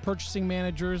 Chiefs, purchasing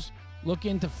managers, look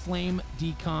into Flame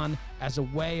Decon as a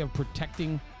way of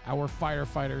protecting our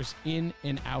firefighters in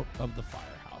and out of the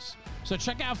firehouse. So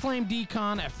check out Flame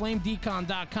Decon at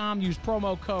flamedecon.com. Use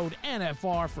promo code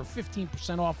NFR for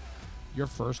 15% off your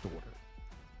first order.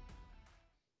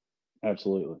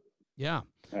 Absolutely. Yeah.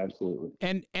 Absolutely.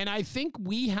 And I think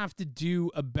we have to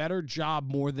do a better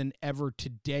job more than ever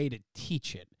today to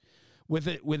teach it. With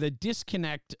a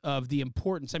disconnect of the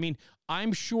importance. I mean,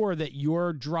 I'm sure that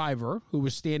your driver, who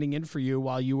was standing in for you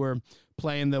while you were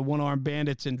playing the one-armed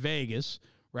bandits in Vegas,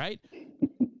 right? Yes,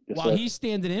 While sir. he's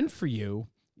standing in for you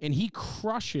and he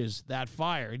crushes that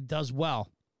fire, he does well,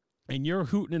 and you're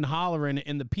hooting and hollering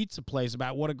in the pizza place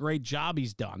about what a great job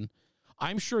he's done,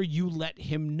 I'm sure you let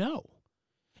him know.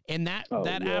 And that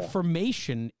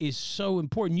affirmation is so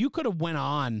important. You could have went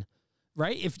on,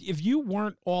 right? If you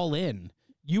weren't all in,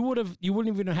 you wouldn't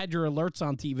even have had your alerts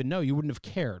on to even know. You wouldn't have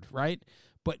cared, right?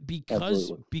 But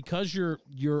because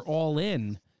you're all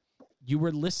in, you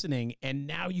were listening, and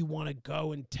now you want to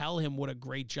go and tell him what a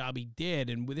great job he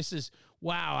did. And this is,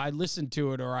 wow, I listened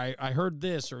to it, or I heard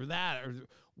this or that or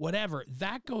whatever.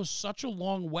 That goes such a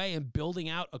long way in building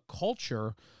out a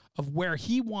culture of where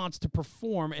he wants to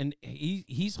perform, and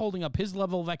he's holding up his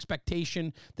level of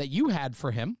expectation that you had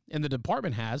for him and the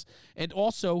department has, and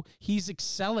also he's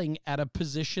excelling at a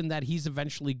position that he's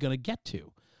eventually going to get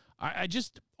to. I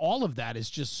just, all of that is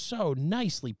just so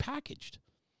nicely packaged.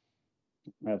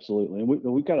 Absolutely. And we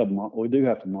do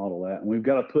have to model that, and we've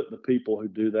got to put the people who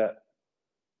do that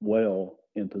well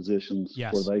in positions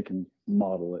where they can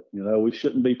model it. You know, we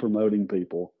shouldn't be promoting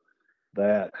people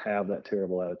that have that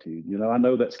terrible attitude. You know, I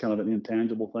know that's kind of an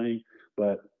intangible thing,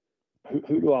 but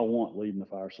who do I want leading the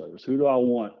fire service? Who do I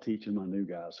want teaching my new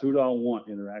guys? Who do I want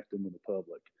interacting with the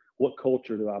public? What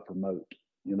culture do I promote?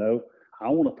 You know, I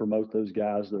want to promote those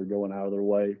guys that are going out of their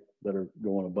way, that are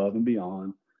going above and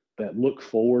beyond, that look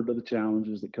forward to the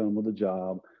challenges that come with the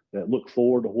job, that look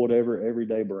forward to whatever every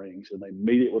day brings, and they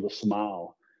meet it with a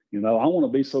smile. You know, I want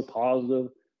to be so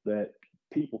positive that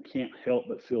people can't help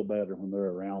but feel better when they're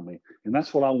around me. And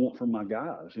that's what I want from my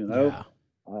guys, you know,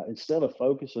 instead of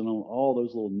focusing on all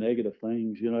those little negative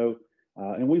things, you know,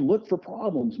 and we look for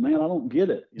problems, man. I don't get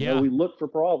it. You know, we look for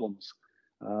problems.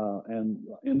 And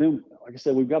then, like I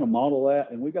said, we've got to model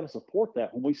that, and we've got to support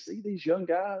that. When we see these young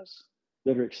guys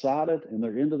that are excited and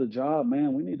they're into the job,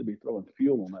 man, we need to be throwing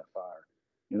fuel on that fire.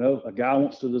 You know, a guy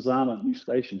wants to design a new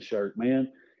station shirt,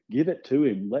 man, give it to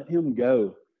him. Let him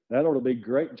go. That ought to be a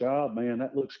great job, man.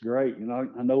 That looks great. You know,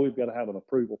 I know we've got to have an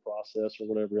approval process or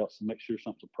whatever else to make sure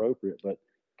something's appropriate, but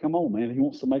come on, man. He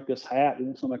wants to make this hat. He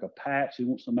wants to make a patch. He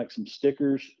wants to make some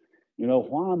stickers. You know,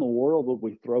 why in the world would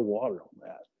we throw water on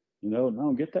that? You know,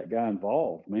 no, get that guy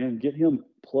involved, man. Get him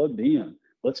plugged in.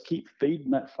 Let's keep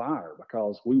feeding that fire,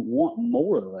 because we want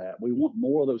more of that. We want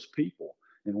more of those people.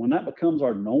 And when that becomes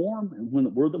our norm, and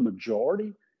when we're the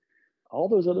majority, all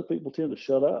those other people tend to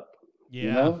shut up. Yeah.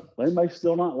 You know, they may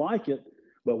still not like it,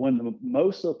 but when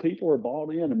most of the people are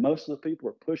bought in and most of the people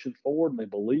are pushing forward and they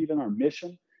believe in our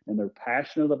mission and they're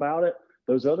passionate about it,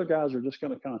 those other guys are just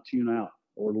going to kind of tune out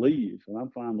or leave. And I'm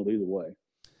fine with either way.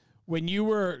 When you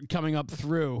were coming up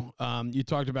through, you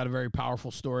talked about a very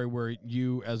powerful story where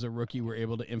you, as a rookie, were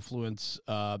able to influence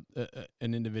an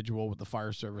individual with the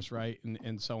fire service, right?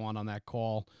 And so on that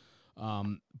call.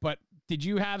 But did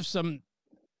you have some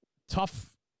tough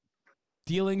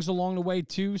dealings along the way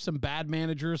too, some bad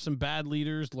managers, some bad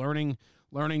leaders, learning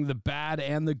the bad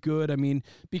and the good. I mean,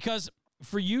 because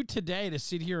for you today to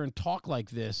sit here and talk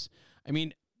like this, I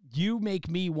mean, you make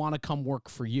me want to come work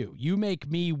for you. You make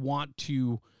me want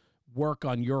to work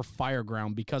on your fire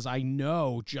ground, because I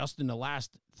know just in the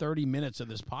last 30 minutes of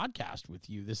this podcast with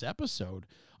you, this episode,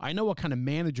 I know what kind of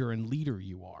manager and leader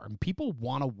you are. And people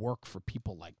want to work for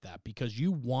people like that because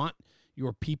you want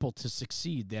your people to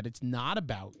succeed, that it's not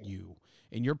about you,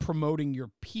 and you're promoting your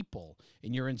people,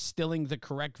 and you're instilling the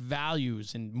correct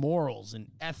values and morals and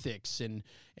ethics and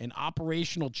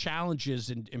operational challenges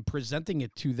and presenting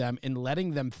it to them and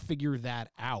letting them figure that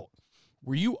out.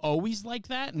 Were you always like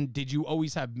that? And did you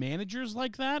always have managers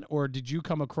like that? Or did you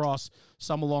come across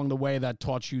some along the way that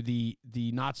taught you the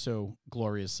not so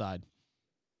glorious side?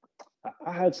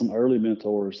 I had some early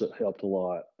mentors that helped a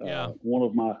lot. Yeah. One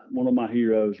of my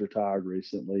heroes retired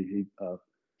recently.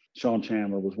 Sean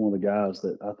Chandler was one of the guys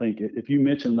that I think if you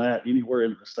mention that anywhere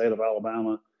in the state of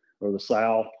Alabama or the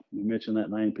South, you mention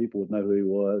that name, people would know who he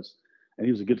was. And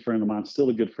he was a good friend of mine, still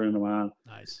a good friend of mine.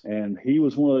 Nice. And he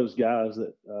was one of those guys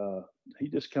that he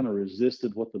just kind of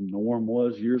resisted what the norm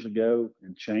was years ago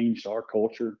and changed our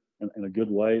culture in a good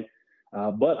way.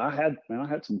 But I had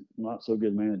some not so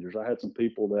good managers. I had some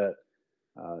people that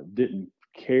didn't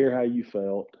care how you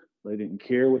felt. They didn't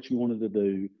care what you wanted to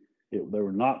do. They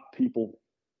were not people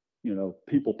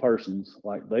persons.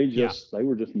 Like they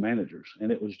were just managers.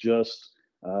 And it was just,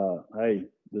 hey,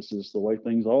 this is the way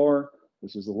things are.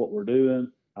 This is what we're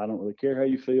doing. I don't really care how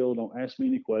you feel. Don't ask me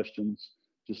any questions.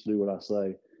 Just do what I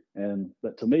say. And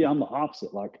that to me, I'm the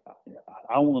opposite. Like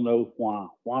I want to know why.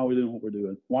 Why are we doing what we're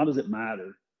doing? Why does it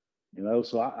matter?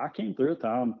 So I came through a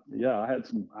time. Yeah, I had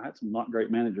some not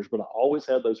great managers, but I always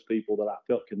had those people that I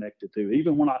felt connected to.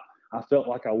 Even when I felt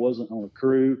like I wasn't on a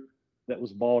crew that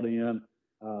was bought in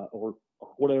or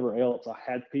whatever else,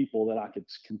 I had people that I could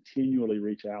continually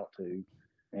reach out to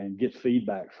and get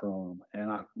feedback from. And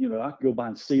I could go by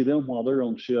and see them while they're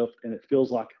on shift, and it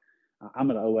feels like I'm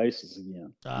at Oasis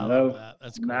again. I love that.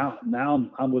 That's cool.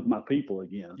 Now I'm with my people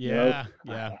again. Yeah.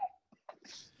 Yeah.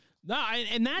 No,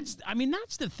 and that's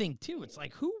the thing too. It's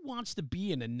like, who wants to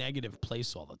be in a negative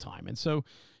place all the time? And so,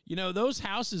 those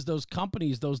houses, those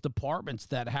companies, those departments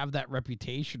that have that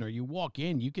reputation, or you walk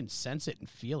in, you can sense it and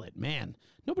feel it. Man,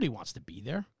 nobody wants to be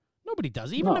there. Nobody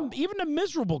does. Even a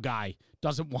miserable guy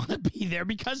doesn't want to be there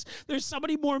because there's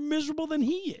somebody more miserable than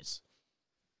he is.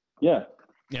 Yeah.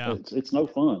 Yeah. It's no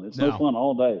fun. It's no fun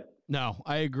all day. No,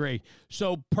 I agree.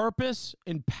 So purpose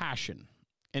and passion.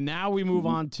 And now we move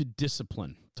on to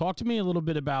discipline. Talk to me a little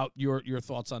bit about your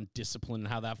thoughts on discipline and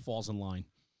how that falls in line.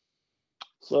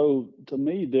 So to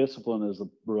me, discipline is a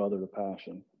brother to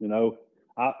passion.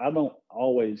 I don't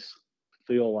always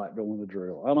feel like going to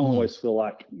drill. I don't always feel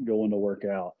like going to work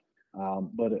out.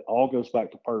 But it all goes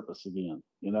back to purpose again.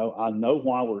 I know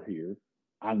why we're here.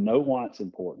 I know why it's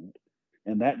important.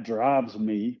 And that drives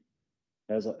me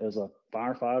as a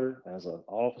firefighter, as an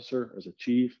officer, as a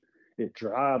chief. It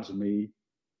drives me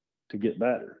to get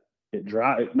better.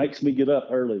 It makes me get up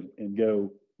early and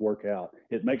go work out.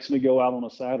 It makes me go out on a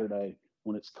Saturday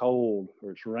when it's cold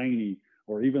or it's rainy,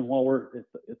 or even while we're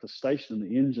at the station in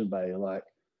the engine bay. Like,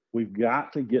 we've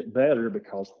got to get better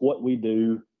because what we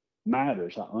do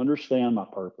matters. I understand my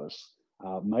purpose.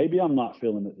 Maybe I'm not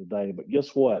feeling it today, but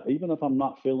guess what? Even if I'm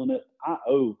not feeling it, I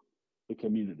owe the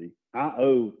community. I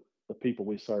owe the people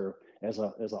we serve. As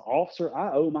an officer,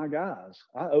 I owe my guys.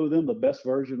 I owe them the best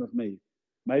version of me.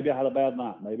 Maybe I had a bad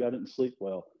night. Maybe I didn't sleep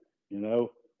well.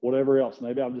 Whatever else.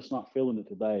 Maybe I'm just not feeling it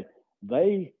today.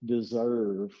 They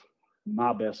deserve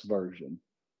my best version.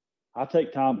 I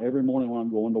take time every morning when I'm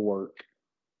going to work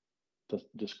to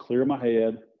just clear my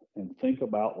head and think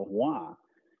about why.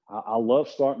 I love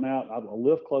starting out. I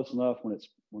live close enough when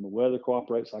the weather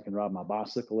cooperates, I can ride my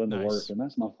bicycle into work, and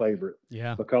that's my favorite.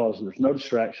 Yeah. Because there's no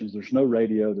distractions, there's no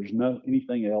radio, there's no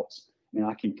anything else, and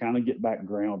I can kind of get back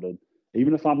grounded.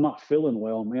 Even if I'm not feeling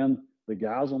well, man, the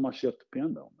guys on my shift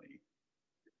depend on me,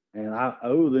 and I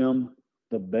owe them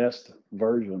the best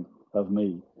version of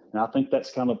me. And I think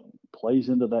that's kind of plays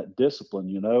into that discipline.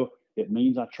 It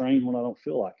means I train when I don't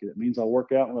feel like it. It means I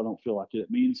work out when I don't feel like it.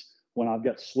 It means when I've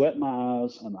got sweat in my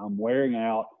eyes and I'm wearing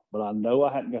out, but I know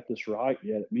I hadn't got this right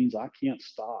yet, it means I can't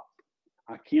stop.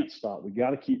 I can't stop. We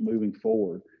got to keep moving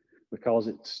forward because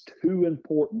it's too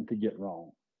important to get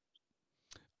wrong.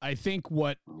 I think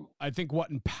what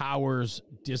empowers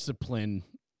discipline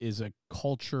is a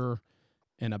culture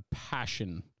and a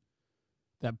passion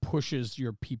that pushes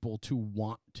your people to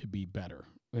want to be better.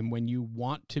 And when you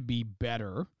want to be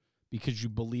better because you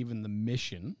believe in the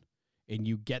mission and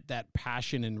you get that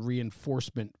passion and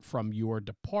reinforcement from your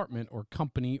department or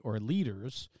company or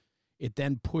leaders, it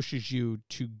then pushes you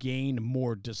to gain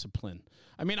more discipline.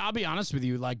 I mean, I'll be honest with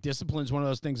you, like discipline is one of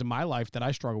those things in my life that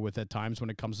I struggle with at times when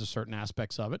it comes to certain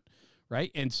aspects of it,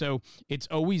 right? And so it's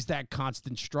always that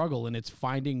constant struggle, and it's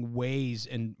finding ways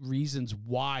and reasons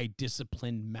why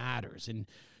discipline matters. And,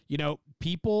 you know,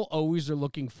 people always are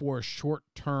looking for a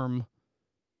short-term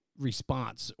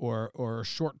response or a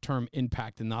short-term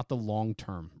impact and not the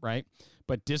long-term, right?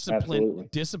 But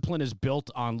discipline is built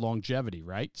on longevity,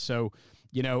 right? So,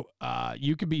 you know,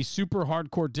 you could be super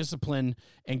hardcore discipline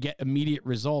and get immediate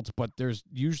results, but there's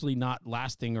usually not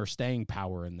lasting or staying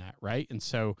power in that, right? And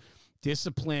so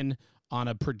discipline on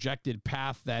a projected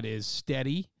path that is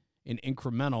steady and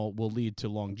incremental will lead to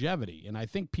longevity. And I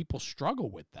think people struggle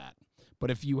with that.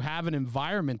 But if you have an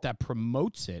environment that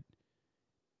promotes it,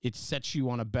 it sets you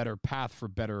on a better path for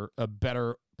a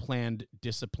better planned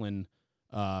discipline,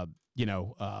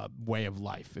 way of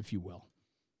life, if you will.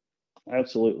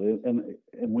 Absolutely. And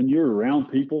when you're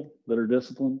around people that are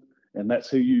disciplined, and that's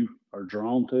who you are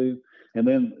drawn to, and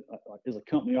then as a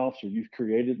company officer, you've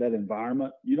created that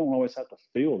environment, you don't always have to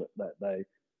feel it that day.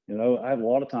 You know, I had a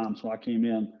lot of times when I came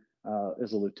in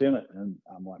as a lieutenant, and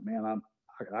I'm like, man,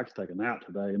 I could take a nap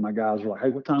today. And my guys were like, hey,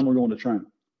 what time we're going to train?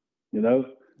 You know,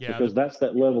 because that's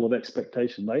that level of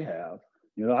expectation they have.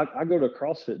 You know, I go to a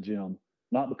CrossFit gym,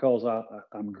 not because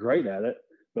I'm great at it,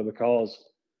 but because,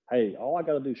 hey, all I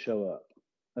got to do is show up.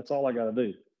 That's all I got to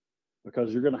do,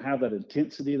 because you're going to have that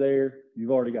intensity there. You've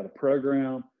already got a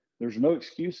program. There's no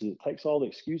excuses. It takes all the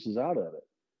excuses out of it.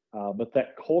 But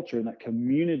that culture and that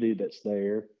community that's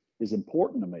there is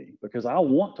important to me, because I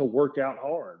want to work out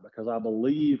hard, because I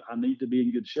believe I need to be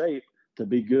in good shape to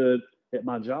be good at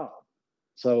my job.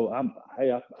 So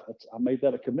I made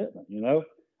that a commitment. You know,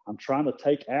 I'm trying to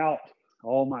take out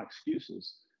all my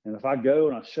excuses. And if I go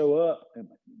and I show up, and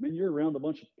when you're around a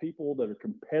bunch of people that are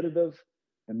competitive,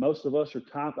 and most of us are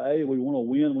type A, we want to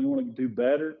win, we want to do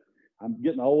better. I'm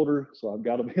getting older, so I've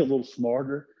got to be a little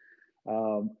smarter.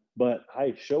 But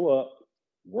hey, show up,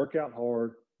 work out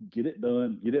hard, get it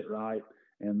done, get it right.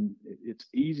 And it's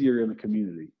easier in the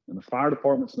community. And the fire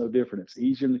department's no different. It's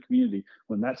easier in the community.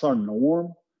 When that's our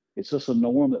norm, it's just a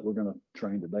norm that we're going to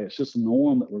train today. It's just a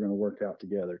norm that we're going to work out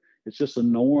together. It's just a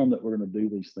norm that we're going to do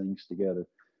these things together.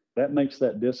 That makes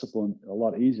that discipline a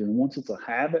lot easier. And once it's a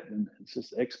habit and it's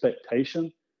just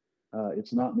expectation,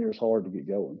 it's not near as hard to get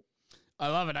going. I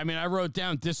love it. I mean, I wrote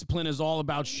down discipline is all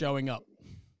about showing up.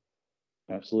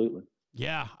 Absolutely.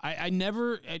 Yeah, I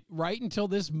never, right until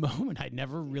this moment, I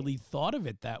never really thought of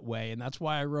it that way, and that's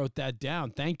why I wrote that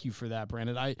down. Thank you for that,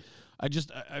 Brandon. I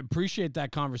appreciate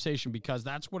that conversation, because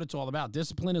that's what it's all about.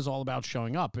 Discipline is all about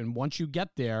showing up, and once you get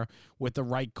there with the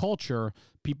right culture,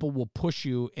 people will push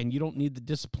you, and you don't need the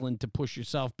discipline to push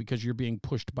yourself, because you're being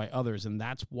pushed by others, and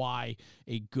that's why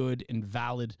a good and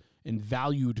valid and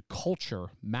valued culture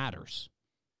matters.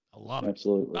 I love it.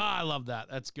 Absolutely. I love that.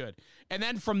 That's good. And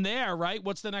then from there, right,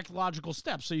 what's the next logical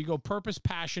step? So you go purpose,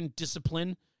 passion,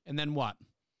 discipline, and then what?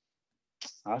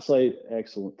 I say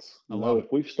excellence. If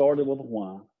we've started with a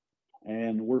why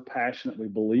and we're passionate, we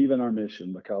believe in our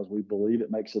mission because we believe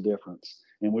it makes a difference,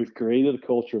 and we've created a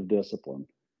culture of discipline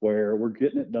where we're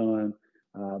getting it done.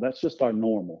 That's just our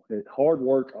normal. Hard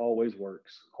work always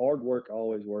works. Hard work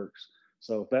always works.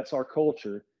 So if that's our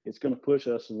culture, it's going to push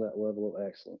us to that level of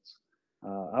excellence.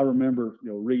 I remember,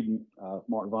 reading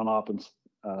Mark Von Oppen's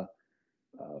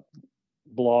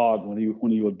blog when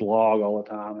he would blog all the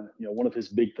time, and one of his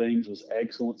big things was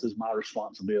excellence is my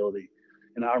responsibility.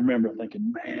 And I remember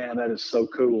thinking, man, that is so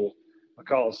cool,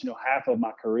 because half of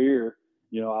my career,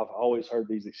 I've always heard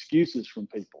these excuses from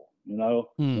people.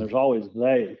 There's always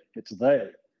they. It's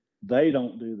they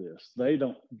don't do this. They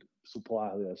don't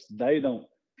supply this. They don't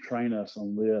train us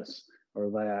on this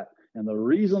or that. And the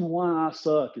reason why I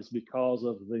suck is because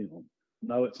of them.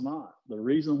 No, it's not. The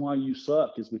reason why you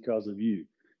suck is because of you.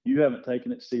 You haven't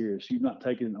taken it serious. You've not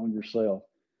taken it on yourself.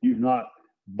 You've not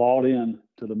bought in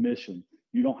to the mission.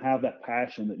 You don't have that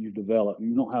passion that you've developed.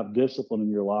 You don't have discipline in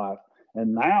your life.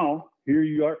 And now here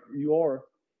you are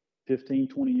 15,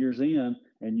 20 years in,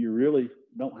 and you really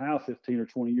don't have 15 or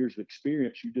 20 years of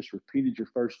experience. You just repeated your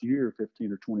first year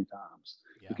 15 or 20 times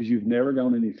because you've never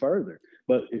gone any further.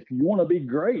 But if you want to be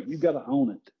great, you've got to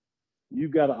own it.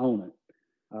 You've got to own it.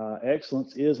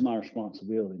 Excellence is my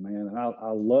responsibility, man. And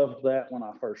I loved that when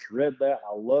I first read that.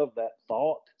 I love that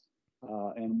thought.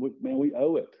 And we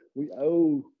owe it. We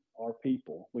owe our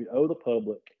people. We owe the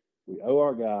public. We owe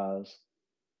our guys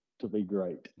to be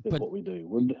great at what we do.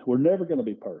 We're never going to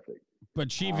be perfect. But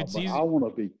Chief, it's easy. I want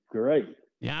to be great.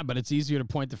 Yeah, but it's easier to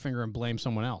point the finger and blame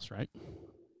someone else, right?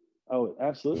 Oh, it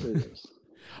absolutely is.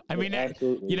 I mean,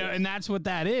 absolutely, and that's what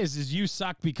that is you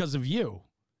suck because of you.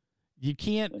 You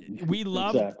can't, we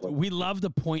love to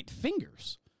point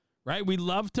fingers, right? We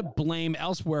love to blame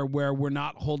elsewhere where we're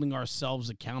not holding ourselves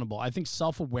accountable. I think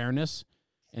self-awareness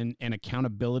and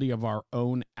accountability of our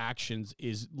own actions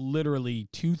is literally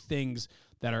two things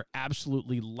that are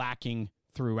absolutely lacking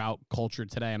throughout culture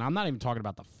today. And I'm not even talking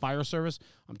about the fire service.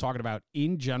 I'm talking about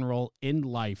in general, in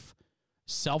life,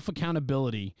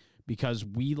 self-accountability, because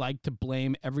we like to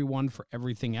blame everyone for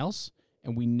everything else,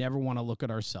 and we never want to look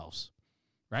at ourselves,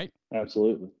 right?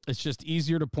 Absolutely. It's just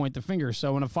easier to point the finger.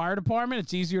 So in a fire department,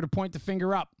 it's easier to point the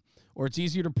finger up, or it's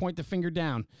easier to point the finger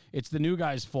down. It's the new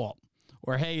guy's fault.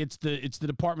 Or, hey, it's the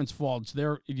department's fault. It's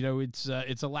their, it's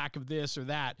a lack of this or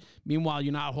that. Meanwhile,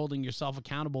 you're not holding yourself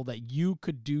accountable that you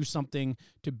could do something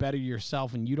to better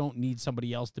yourself, and you don't need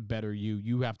somebody else to better you.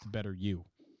 You have to better you.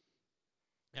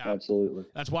 Yeah. Absolutely.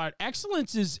 That's why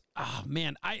excellence is,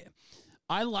 man,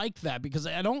 I like that because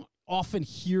I don't often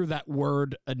hear that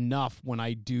word enough when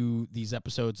I do these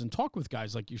episodes and talk with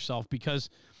guys like yourself, because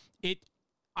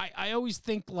I always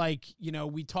think like,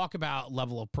 we talk about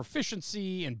level of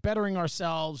proficiency and bettering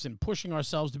ourselves and pushing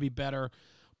ourselves to be better.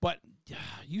 But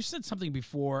you said something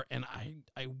before, and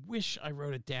I wish I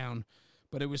wrote it down,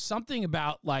 but it was something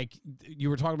about like you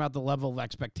were talking about the level of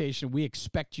expectation. We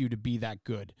expect you to be that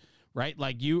good, right?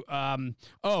 Like you, when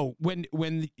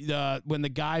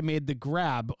the guy made the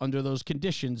grab under those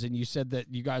conditions, and you said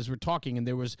that you guys were talking,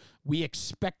 and we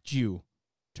expect you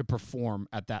to perform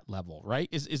at that level, right?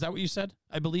 Is that what you said?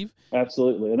 I believe.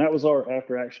 Absolutely, and that was our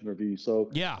after action review. So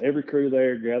yeah, every crew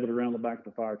there gathered around the back of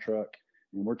the fire truck,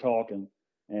 and we're talking.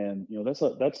 And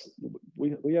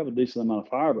we have a decent amount of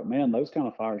fire, but man, those kind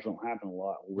of fires don't happen a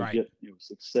lot. We right. get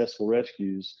successful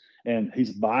rescues, and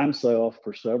he's by himself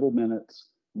for several minutes,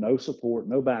 no support,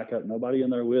 no backup, nobody in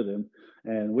there with him,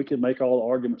 and we can make all the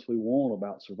arguments we want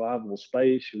about survivable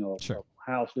space, Sure.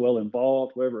 a house well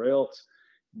involved, whatever else.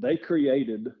 They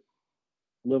created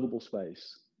livable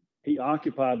space. He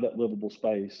occupied that livable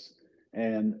space,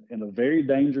 and in a very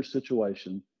dangerous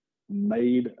situation,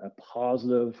 made a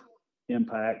positive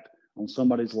impact on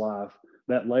somebody's life.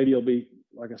 That lady will be,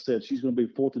 like I said, she's going to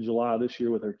be 4th of July this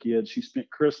year with her kids. She spent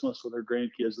Christmas with her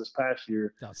grandkids this past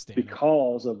year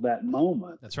because of that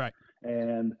moment. That's right.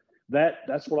 And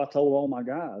that's what I told all my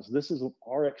guys. This is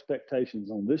our expectations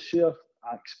on this shift.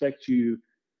 I expect you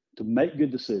to make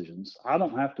good decisions. I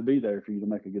don't have to be there for you to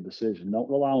make a good decision. Don't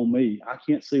rely on me. I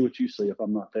can't see what you see if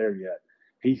I'm not there yet.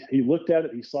 He looked at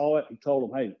it. He saw it. He told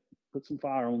them, hey, put some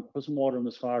water on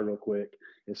this fire real quick.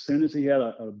 As soon as he had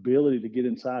an ability to get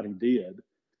inside, he did.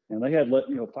 And they had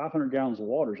 500 gallons of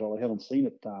water is all they had on scene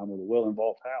at the time with a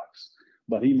well-involved house.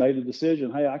 But he made a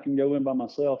decision, hey, I can go in by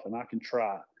myself and I can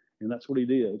try. And that's what he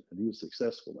did. And he was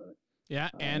successful in it. Yeah,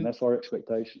 and that's our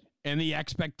expectation. And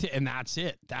and that's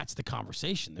it. That's the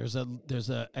conversation. There's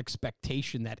a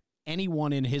expectation that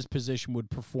anyone in his position would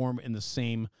perform in the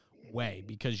same way,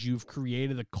 because you've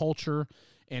created a culture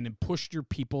and pushed your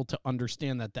people to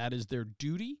understand that is their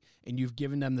duty, and you've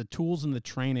given them the tools and the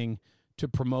training to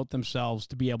promote themselves,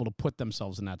 to be able to put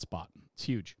themselves in that spot. It's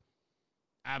huge.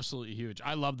 Absolutely huge.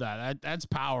 I love that. That's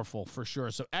powerful for sure.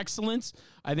 So excellence,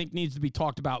 I think, needs to be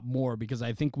talked about more, because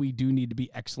I think we do need to be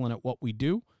excellent at what we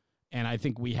do. And I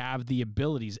think we have the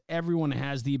abilities. Everyone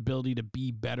has the ability to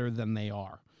be better than they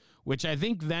are, which I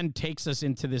think then takes us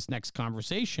into this next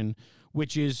conversation,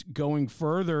 which is going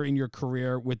further in your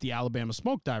career with the Alabama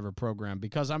Smoke Diver program,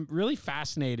 because I'm really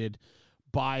fascinated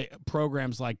by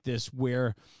programs like this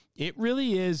where it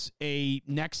really is a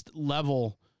next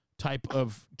level type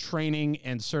of training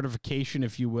and certification,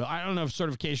 if you will. I don't know if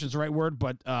certification is the right word,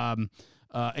 but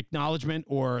acknowledgement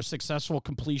or successful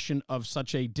completion of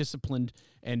such a disciplined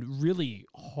and really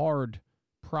hard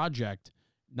project.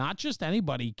 Not just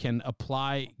anybody can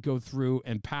apply, go through,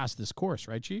 and pass this course,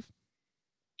 right, Chief?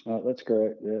 That's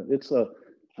correct. Yeah, it's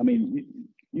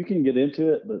you can get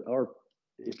into it, but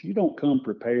if you don't come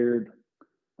prepared,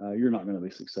 you're not going to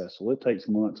be successful. It takes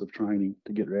months of training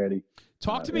to get ready.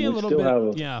 Talk to me a little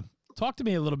bit. Talk to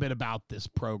me a little bit about this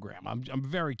program. I'm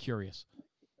very curious.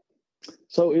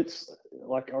 So it's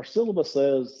like our syllabus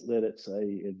says that it's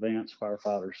a advanced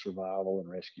firefighter survival and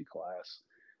rescue class.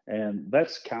 And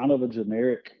that's kind of a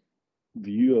generic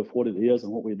view of what it is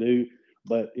and what we do,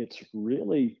 but it's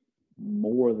really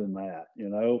more than that.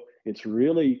 It's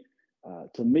really,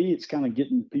 to me, it's kind of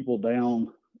getting people down,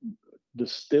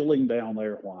 distilling down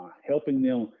their why, helping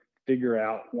them figure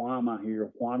out, why am I here?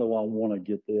 Why do I want to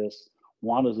get this?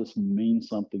 Why does this mean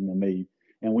something to me?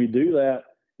 And we do that.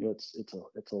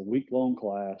 It's a week-long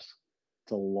class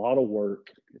It's a lot of work.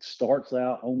 It starts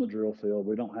out on the drill field.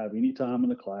 We don't have any time in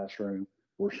the classroom.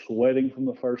 We're sweating from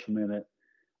the first minute.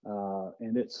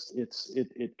 And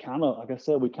it kind of, like I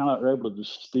said, we kind of are able to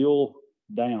distill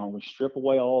down. We strip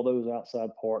away all those outside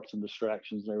parts and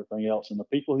distractions and everything else. And the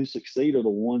people who succeed are the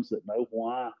ones that know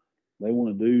why they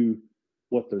want to do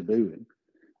what they're doing.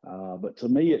 But to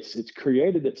me, it's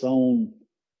created its own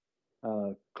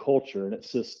culture, and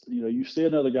it's just, you see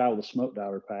another guy with a smoke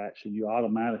diver patch, and you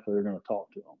automatically are going to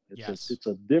talk to them. It's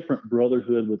a different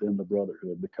brotherhood within the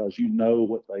brotherhood, because you know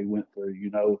what they went through,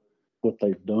 you know what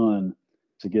they've done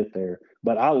to get there.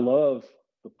 But I love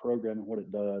the program and what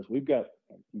it does. We've got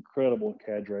incredible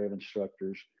cadre of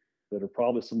instructors that are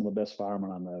probably some of the best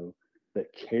firemen I know,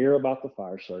 that care about the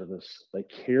fire service. They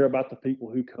care about the people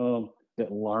who come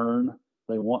that learn.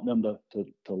 They want them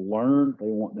to learn. They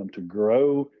want them to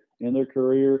grow in their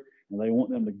career, and they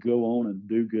want them to go on and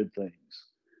do good things.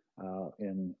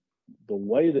 And the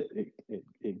way that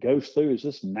it goes through is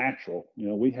just natural.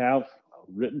 We have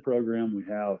a written program. We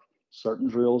have certain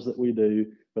drills that we do,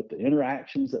 but the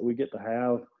interactions that we get to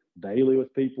have daily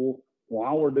with people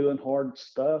while we're doing hard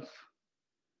stuff,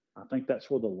 I think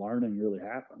that's where the learning really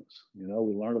happens. We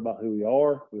learn about who we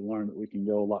are. We learn that we can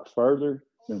go a lot further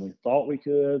than we thought we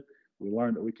could. We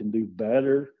learn that we can do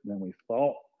better than we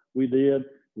thought we did.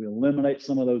 We eliminate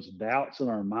some of those doubts in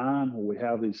our mind where we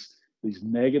have these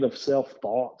negative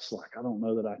self-thoughts, like, I don't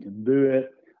know that I can do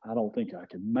it. I don't think I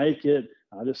can make it.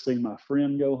 I just seen my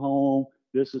friend go home.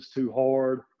 This is too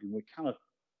hard. And we kind of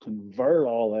convert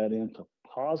all that into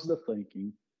positive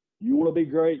thinking. You want to be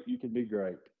great, you can be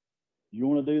great. You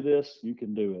want to do this, you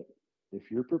can do it.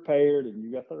 If you're prepared and you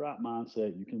got the right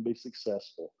mindset, you can be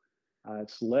successful.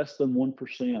 It's less than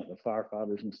 1% of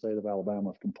firefighters in the state of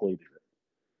Alabama have completed it.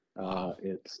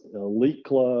 It's an elite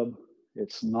club.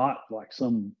 It's not like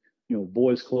some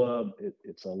boys club.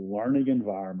 It's a learning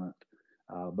environment,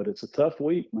 but it's a tough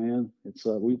week, man. It's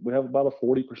we have about a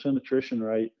 40% attrition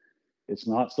rate. It's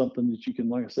not something that you can,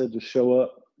 like I said, just show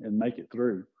up and make it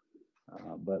through.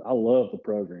 But I love the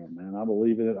program, man. I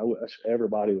believe in it. I wish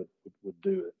everybody would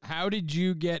do it. How did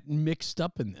you get mixed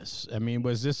up in this? I mean,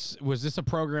 was this a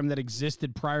program that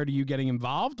existed prior to you getting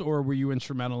involved, or were you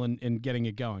instrumental in getting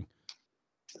it going?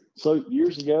 So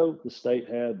years ago, the state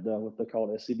had what they called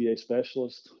SCBA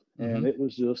specialists, and it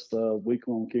was just a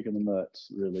week-long kick in the nuts,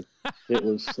 really. It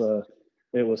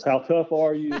was how tough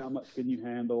are you? How much can you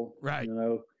handle? Right.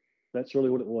 That's really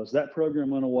what it was. That program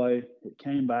went away. It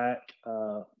came back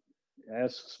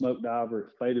as smoke diver. It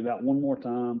faded out one more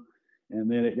time, and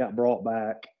then it got brought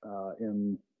back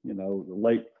in the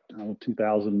late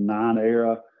 2009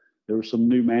 era. There was some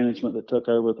new management that took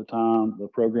over at the time. The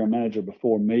program manager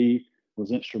before me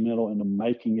was instrumental in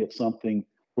making it something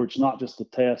where it's not just a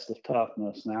test of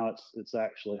toughness. Now it's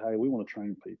actually, hey, we want to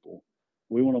train people.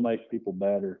 We want to make people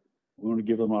better. We want to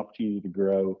give them an opportunity to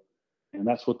grow. And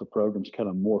that's what the program's kind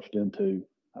of morphed into.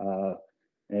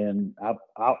 And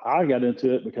I got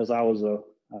into it because I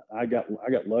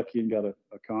got lucky and got a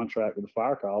contract with the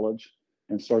fire college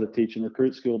and started teaching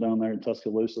recruit school down there in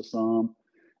Tuscaloosa some.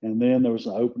 And then there was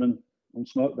an opening on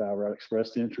smoke diver. I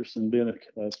expressed interest in being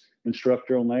an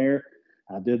instructor on there.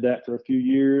 I did that for a few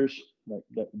years.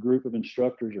 That group of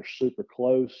instructors are super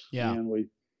close. Yeah. And we're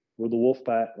the wolf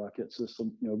pack. Like, it's just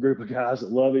a group of guys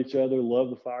that love each other, love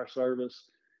the fire service.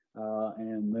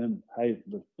 And then, hey,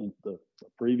 the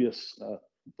previous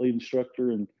lead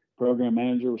instructor and program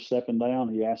manager was stepping down.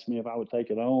 He asked me if I would take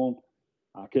it on.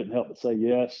 I couldn't help but say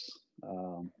yes.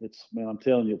 I'm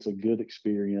telling you, it's a good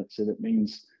experience, and it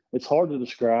means it's hard to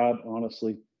describe,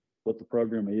 honestly, what the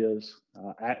program is,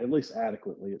 at least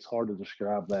adequately. It's hard to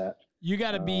describe that. You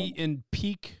got to be in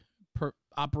peak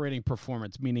operating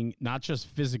performance, meaning not just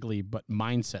physically, but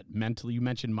mindset, mentally. You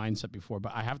mentioned mindset before,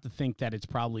 but I have to think that it's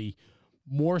probably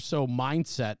more so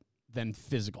mindset than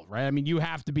physical, right? I mean, you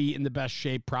have to be in the best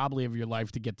shape probably of your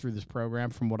life to get through this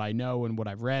program, from what I know and what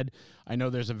I've read. I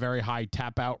know there's a very high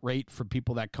tap out rate for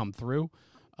people that come through,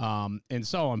 and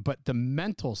so on, but the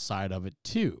mental side of it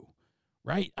too,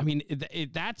 right? I mean,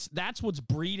 that's what's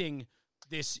breeding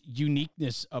this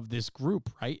uniqueness of this group,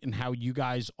 right? And how you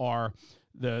guys are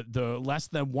the less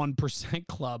than 1%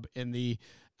 club in the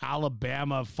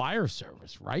Alabama Fire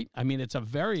Service, right? I mean, it's a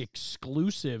very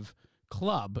exclusive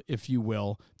club, if you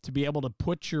will, to be able to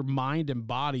put your mind and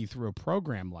body through a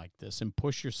program like this and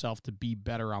push yourself to be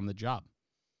better on the job.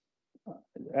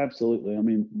 Absolutely. I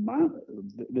mean,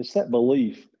 it's that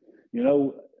belief.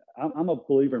 I'm a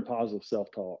believer in positive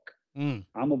self-talk. I'm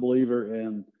a believer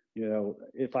in,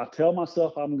 if I tell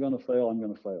myself I'm going to fail, I'm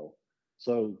going to fail.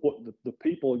 So what the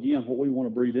people, again, what we want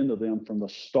to breed into them from the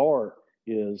start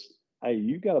is hey,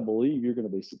 you got to believe you're going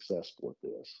to be successful at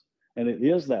this. And it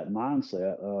is that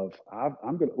mindset of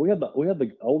I'm going to. We had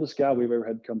the oldest guy we've ever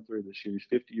had come through this year. He's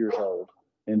 50 years old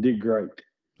and did great.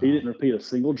 He didn't repeat a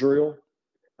single drill.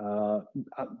 On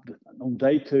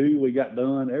day 2, we got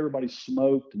done. Everybody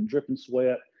smoked and dripping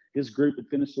sweat. His group had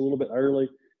finished a little bit early,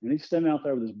 and he's standing out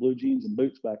there with his blue jeans and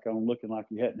boots back on, looking like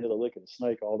he hadn't hit a lick of a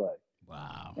snake all day.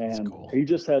 Wow, and that's cool. He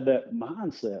just had that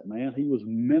mindset, man. He was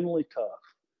mentally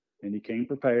tough, and he came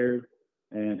prepared,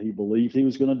 and he believed he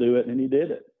was going to do it, and he did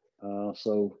it.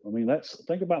 So, I mean,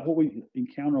 think about what we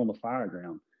encounter on the fire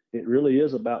ground. It really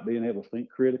is about being able to think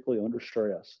critically under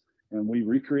stress, and we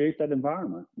recreate that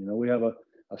environment. You know, we have a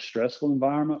stressful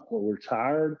environment where we're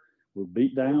tired, we're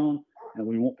beat down, and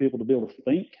we want people to be able to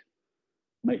think,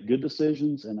 make good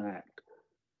decisions, and act.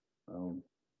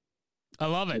 I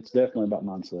love it. It's definitely about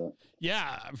mindset.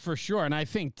 Yeah, for sure. And I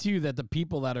think, too, that the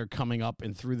people that are coming up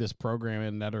and through this program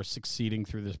and that are succeeding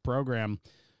through this program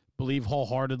believe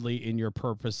wholeheartedly in your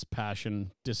purpose,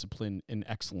 passion, discipline, and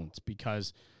excellence,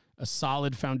 because a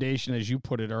solid foundation, as you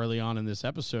put it early on in this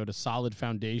episode, a solid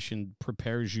foundation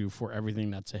prepares you for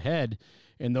everything that's ahead.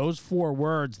 And those 4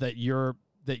 words that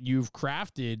you've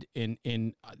crafted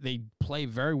in they play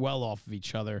very well off of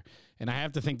each other. And I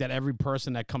have to think that every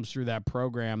person that comes through that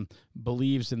program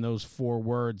believes in those 4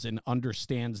 words and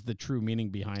understands the true meaning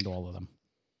behind all of them.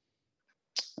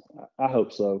 I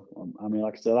hope so. I mean,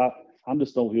 like I said, I'm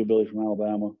just old hillbilly from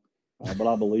Alabama, but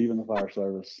I believe in the fire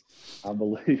service. I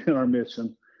believe in our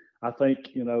mission. I think,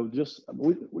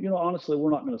 honestly,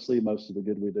 we're not going to see most of the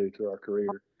good we do to our career.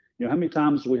 You know, how many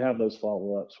times do we have those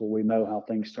follow-ups where we know how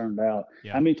things turned out?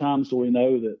 Yeah. How many times do we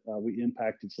know that we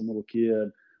impacted some little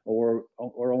kid, or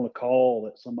on a call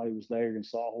that somebody was there and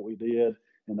saw what we did,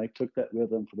 and they took that with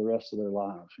them for the rest of their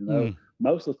lives? You know,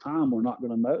 most of the time we're not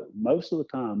going to know. Most of the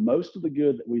time, most of the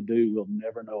good that we do, we'll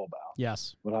never know about.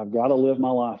 Yes. But I've got to live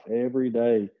my life every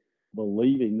day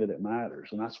believing that it matters.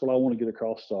 And that's what I want to get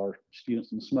across to our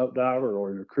students in smoke diver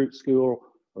or in recruit school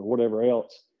or whatever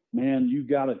else. Man, you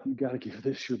gotta give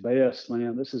this your best,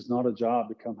 man. This is not a job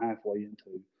to come halfway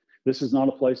into. This is not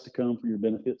a place to come for your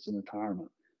benefits in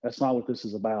retirement. That's not what this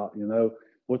is about. You know,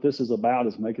 what this is about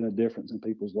is making a difference in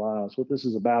people's lives. What this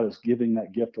is about is giving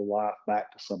that gift of life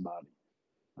back to somebody.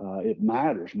 It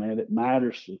matters, man. It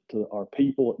matters to our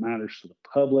people. It matters to the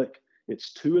public.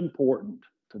 It's too important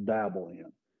to dabble in.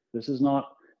 This is not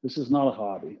a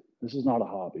hobby. This is not a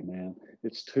hobby, man.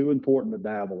 It's too important to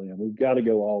dabble in. We've got to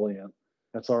go all in.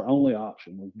 That's our only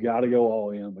option. We've got to go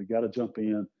all in. We've got to jump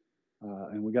in,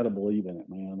 and we got to believe in it,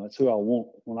 man. That's who I want.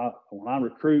 When I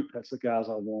recruit, that's the guys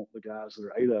I want. The guys that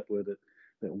are ate up with it.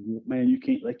 That, man,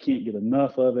 they can't get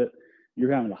enough of it.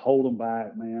 You're having to hold them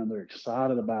back, man. They're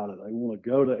excited about it. They want to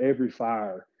go to every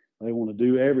fire. They want to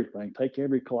do everything. Take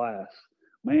every class.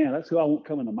 Man, that's who I want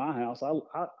coming to my house.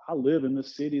 I live in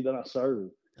this city that I serve.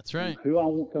 That's right. And who I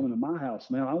want coming to my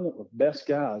house, man. I want the best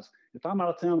guys. If I'm out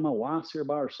of town and my wife's here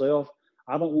by herself,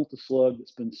 I don't want the slug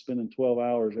that's been spending 12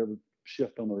 hours every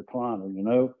shift on the recliner, you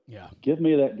know? Yeah. Give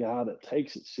me that guy that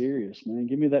takes it serious, man.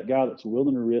 Give me that guy that's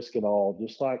willing to risk it all,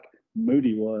 just like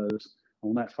Moody was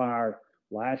on that fire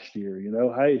last year. You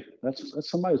know, hey, that's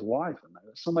somebody's wife in there.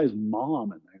 That's somebody's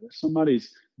mom in there. That's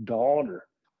somebody's daughter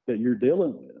that you're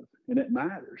dealing with. And it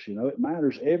matters, you know, it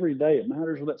matters every day. It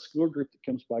matters with that school group that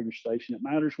comes by your station. It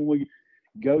matters when we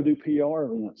go do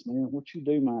PR events, man. What you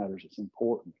do matters. It's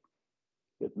important.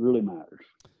 It really matters.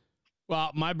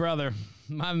 Well, my brother,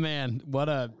 my man, what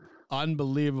a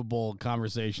unbelievable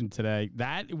conversation today.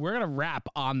 That we're going to wrap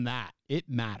on that. It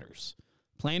matters.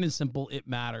 Plain and simple, it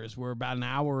matters. We're about an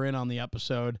hour in on the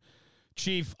episode.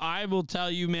 Chief, I will tell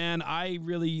you, man, I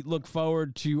really look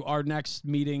forward to our next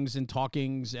meetings and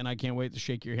talkings, and I can't wait to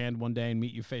shake your hand one day and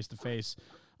meet you face to face.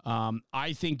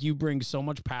 I think you bring so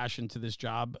much passion to this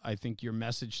job. I think your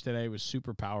message today was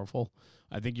super powerful.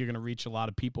 I think you're going to reach a lot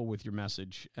of people with your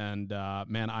message. And,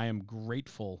 man, I am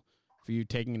grateful for you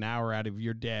taking an hour out of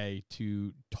your day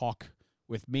to talk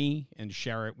with me and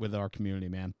share it with our community,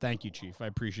 man. Thank you, Chief. I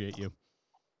appreciate you.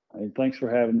 Hey, thanks for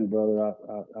having me, brother.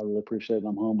 I really appreciate it.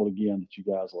 I'm humbled again that you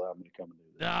guys allowed me to come and do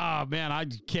this. Oh, man, I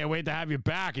can't wait to have you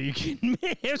back. Are you kidding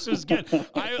me? This was good.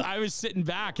 I was sitting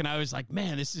back, and I was like,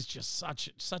 man, this is just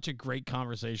such a great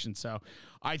conversation. So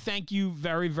I thank you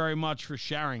very, very much for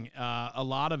sharing a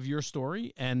lot of your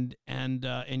story, and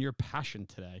your passion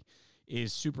today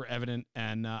is super evident,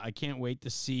 and I can't wait to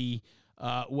see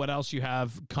what else you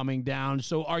have coming down.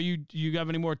 So do you have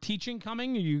any more teaching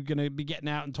coming? Are you going to be getting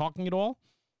out and talking at all?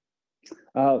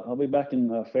 I'll be back in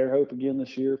Fairhope again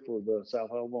this year for the South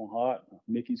Alabama Hot.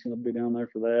 Mickey's going to be down there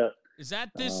for that. Is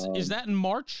that is that in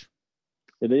March?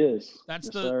 It is. That's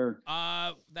yes, sir.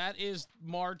 That is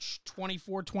March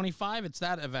 24, 25. It's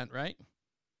that event, right?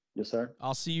 Yes, sir.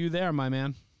 I'll see you there, my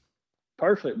man.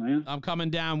 Perfect, man. I'm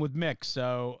coming down with Mick.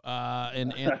 So,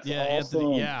 and That's yeah, awesome.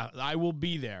 Anthony, yeah, I will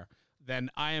be there. Then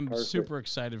I am Perfect. super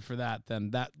excited for that.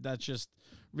 Then that just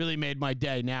really made my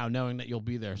day now, knowing that you'll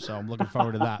be there. So I'm looking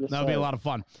forward to that. Yes, That'll be a sir. lot of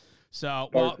fun. So,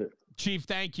 well, Perfect. Chief,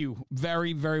 thank you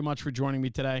very, very much for joining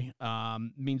me today.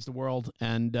 Means the world.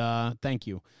 And thank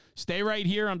you. Stay right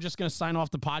here. I'm just going to sign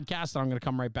off the podcast, and I'm going to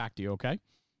come right back to you, okay?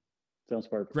 Sounds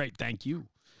perfect. Great. Thank you.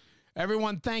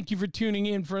 Everyone, thank you for tuning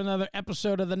in for another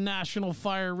episode of the National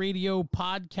Fire Radio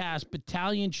podcast.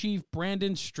 Battalion Chief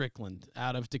Brandon Strickland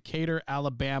out of Decatur,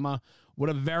 Alabama. What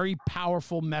a very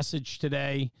powerful message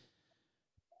today.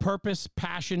 Purpose,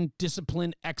 passion,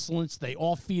 discipline, excellence, they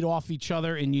all feed off each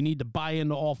other, and you need to buy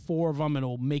into all four of them, and it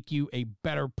will make you a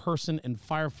better person and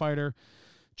firefighter.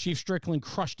 Chief Strickland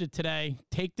crushed it today.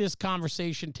 Take this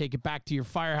conversation, take it back to your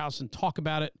firehouse, and talk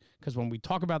about it, because when we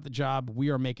talk about the job, we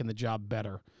are making the job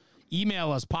better.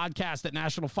 Email us,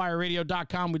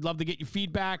 podcast@nationalfireradio.com. We'd love to get your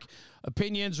feedback,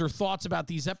 opinions, or thoughts about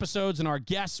these episodes and our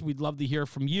guests. We'd love to hear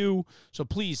from you. So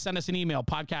please send us an email,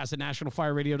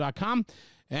 podcast@nationalfireradio.com.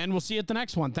 And we'll see you at the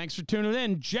next one. Thanks for tuning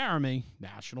in. Jeremy,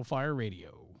 National Fire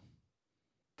Radio.